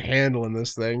friggin' handle in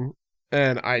this thing.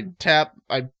 And I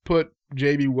put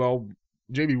JB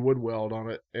wood weld on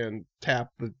it and tap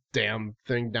the damn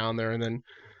thing down there. And then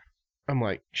I'm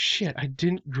like, shit, I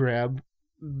didn't grab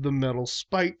the metal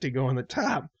spike to go on the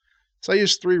top. So I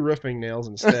used 3 roofing nails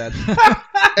instead.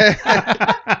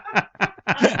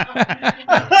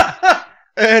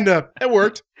 And it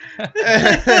worked.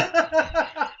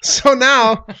 So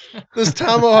now, this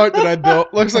tomahawk that I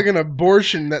built looks like an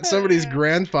abortion that somebody's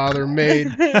grandfather made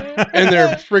in their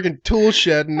friggin' tool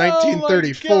shed in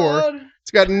 1934. It's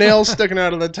got nails sticking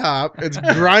out of the top. It's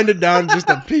grinded down just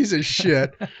a piece of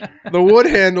shit. The wood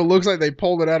handle looks like they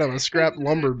pulled it out of a scrap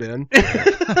lumber bin. And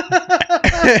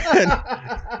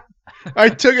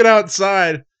I took it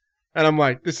outside, and I'm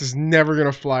like, this is never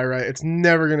going to fly right. It's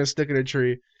never going to stick in a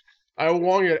tree. I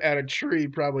wung it at a tree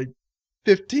probably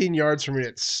 15 yards from me.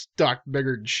 It stuck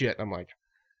bigger than shit. I'm like,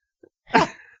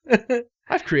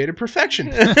 I've created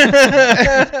perfection. This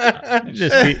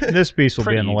piece will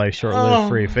be in the Life Short-Lived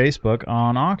Free Facebook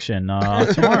on auction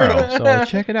tomorrow. So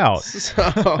check it out.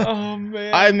 Oh,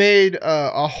 man. I made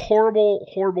a horrible,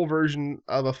 horrible version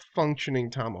of a functioning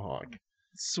tomahawk.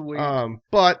 Sweet.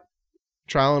 But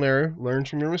trial and error, learn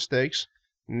from your mistakes.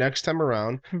 next time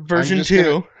around, Version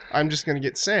 2. I'm just gonna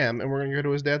get Sam, and we're gonna go to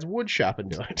his dad's wood shop and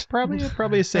do it.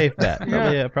 Probably a safe bet.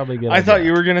 Probably a good. I thought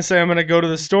you were gonna say I'm gonna go to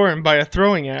the store and buy a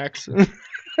throwing axe. No,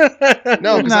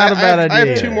 because I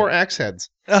have 2 more axe heads.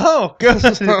 Oh, good.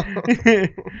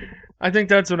 I think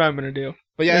that's what I'm gonna do.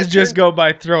 But yeah, Is just go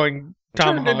by throwing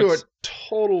turned tomahawks. into a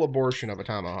total abortion of a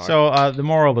tomahawk. So the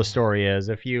moral of the story is,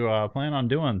 if you plan on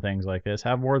doing things like this,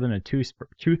 have more than a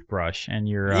toothbrush in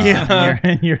your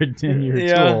in your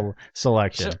tool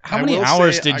selection. So how many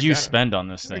hours did you spend on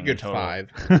this thing? A good total? 5.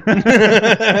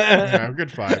 Yeah, a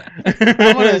good 5.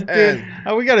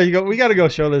 We gotta go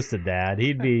show this to Dad.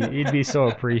 He'd be so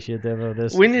appreciative of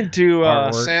this. We need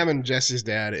to. Sam and Jesse's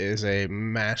dad is a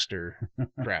master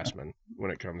craftsman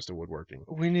when it comes to woodworking.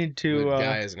 We need to. The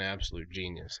guy is an absolute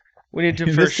genius. We need to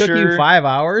for this sure. took you 5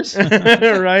 hours,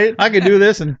 right? I could do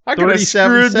this in 37 I could have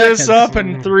screwed this up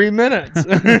in 3 minutes.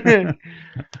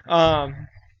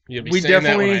 You'll be we saying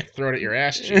definitely that when I throw it at your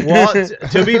ass cheek. Well,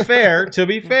 to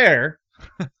be fair,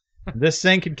 this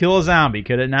thing could kill a zombie,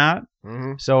 could it not?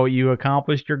 Mm-hmm. So you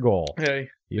accomplished your goal. Hey,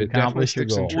 You It accomplished your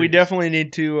definitely goal. sticks in we definitely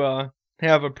need to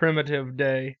have a primitive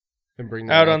day And bring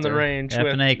that out on the there. range F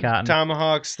with and A cotton.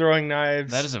 tomahawks, throwing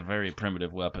knives. That is a very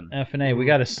primitive weapon. F and A. We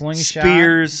got a slingshot.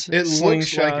 spears. It looks like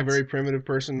a slingshots. very primitive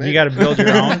person. You got to build your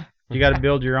own. You got to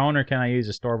build your own, or can I use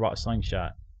a store-bought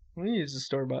slingshot? We use a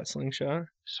store-bought slingshot.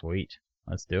 Sweet.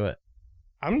 Let's do it.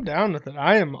 I'm down with it.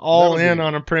 I am all would in be-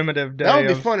 on a primitive day. That would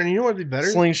be of fun, and you know what would be better?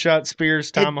 Slingshot, spears,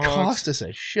 It tomahawks. cost us a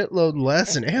shitload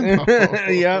less in ammo.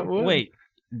 Yeah, it would. Wait,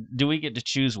 do we get to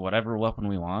choose whatever weapon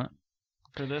we want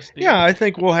for this deal? Yeah, I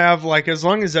think we'll have like, as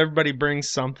long as everybody brings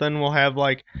something, we'll have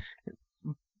like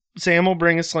Sam will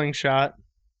bring a slingshot.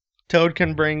 Toad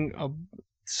can bring a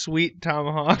sweet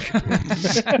tomahawk.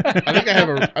 I think I have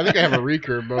a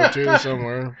recurve bow too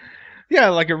somewhere. Yeah,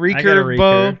 like a I got a recurve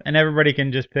bow, and everybody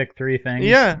can just pick 3 things.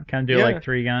 Yeah, Kind of do yeah. like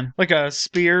 3 gun. like a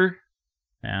spear.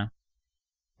 Yeah.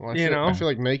 Well, You know. I feel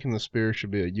like making the spear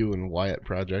should be a you and Wyatt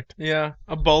project. Yeah,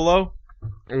 a bolo.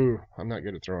 Ooh, I'm not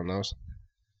good at throwing those.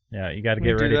 Yeah, you got to We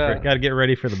get do ready. that. Got to get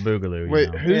ready for the boogaloo. Wait,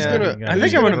 you know? who's Yeah. gonna? You I gotta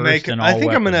think be I'm gonna versed make. in I all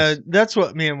think I'm gonna. weapons. That's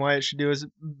what me and Wyatt should do is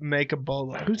make a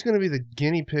bolo. Who's gonna be the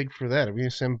guinea pig for that? Are we gonna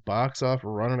send Box off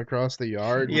running across the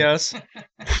yard? Yes.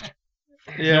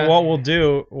 You Yeah. know what we'll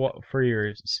do for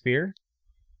your spear?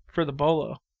 For the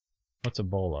bolo. What's a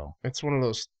bolo? It's one of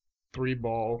those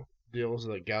 3-ball deals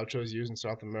that gauchos use in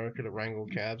South America to wrangle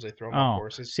calves. They throw them Oh, on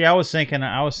horses. see, I was thinking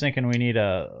we need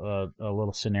a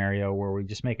little scenario where we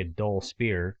just make a dull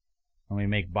spear, and we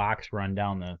make Box run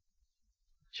down the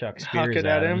Chuck Huck spears it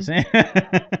at him.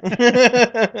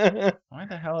 Why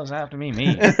the hell does that have to be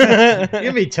me?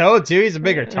 Give me Toad too. He's a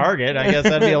bigger target. I guess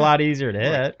that'd be a lot easier to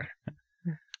hit.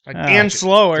 I And catch it, throw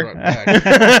slower. it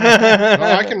back. No,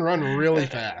 I can run really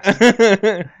fast.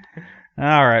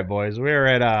 All right, boys, we're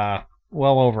at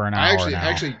well over an hour now.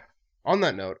 Actually, on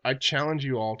that note, I challenge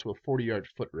you all to a 40-yard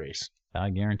foot race.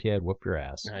 I guarantee I'd whoop your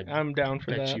ass. I I'm down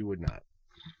for bet that. you would not.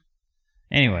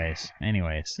 Anyways.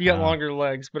 You got longer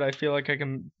legs, but I feel like I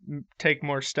can take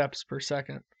more steps per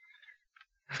second.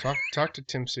 Talk to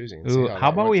Tim Susie. And see Ooh, how how that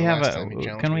about went we the have last time he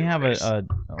challenged can me we to have race.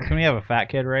 can we have a fat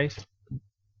kid race?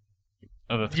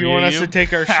 Of the Do three you want of us to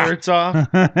take our shirts off? Is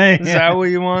Yeah. that what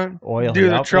you want? Oil Do you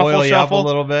the up, truffle oil you up a shuffle?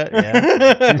 little bit.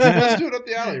 Yeah. Let's do it up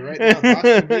the alley right now. Watch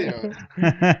the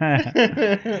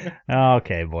video.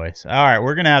 Okay, boys. All right,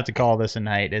 we're gonna have to call this a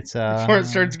night. It's Before it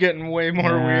starts getting way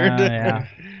more weird. Yeah.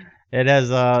 It has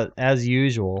as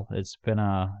usual. It's been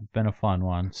a fun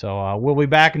one. So we'll be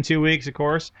back in 2 weeks, of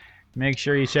course. Make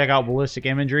sure you check out Ballistic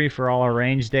Imagery for all our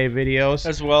range day videos,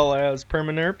 As well as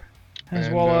Permanerp. as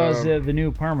And, well as the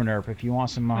new Permanerp if you want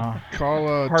some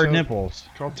Call hard nipples.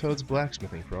 Call Toad's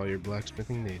Blacksmithing for all your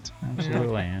blacksmithing needs.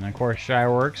 Absolutely. And of course,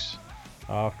 Shyworks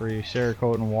for your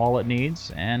Cerakote and wallet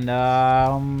needs.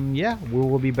 And yeah, we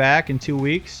will be back in 2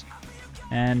 weeks.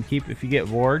 And if you get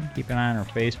bored, keep an eye on our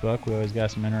Facebook. We always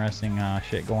got some interesting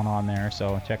shit going on there.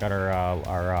 So check out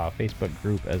our Facebook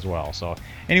group as well. So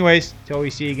anyways, till we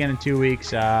see you again in 2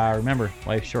 weeks, remember,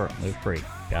 life's short, live free.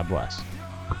 God bless.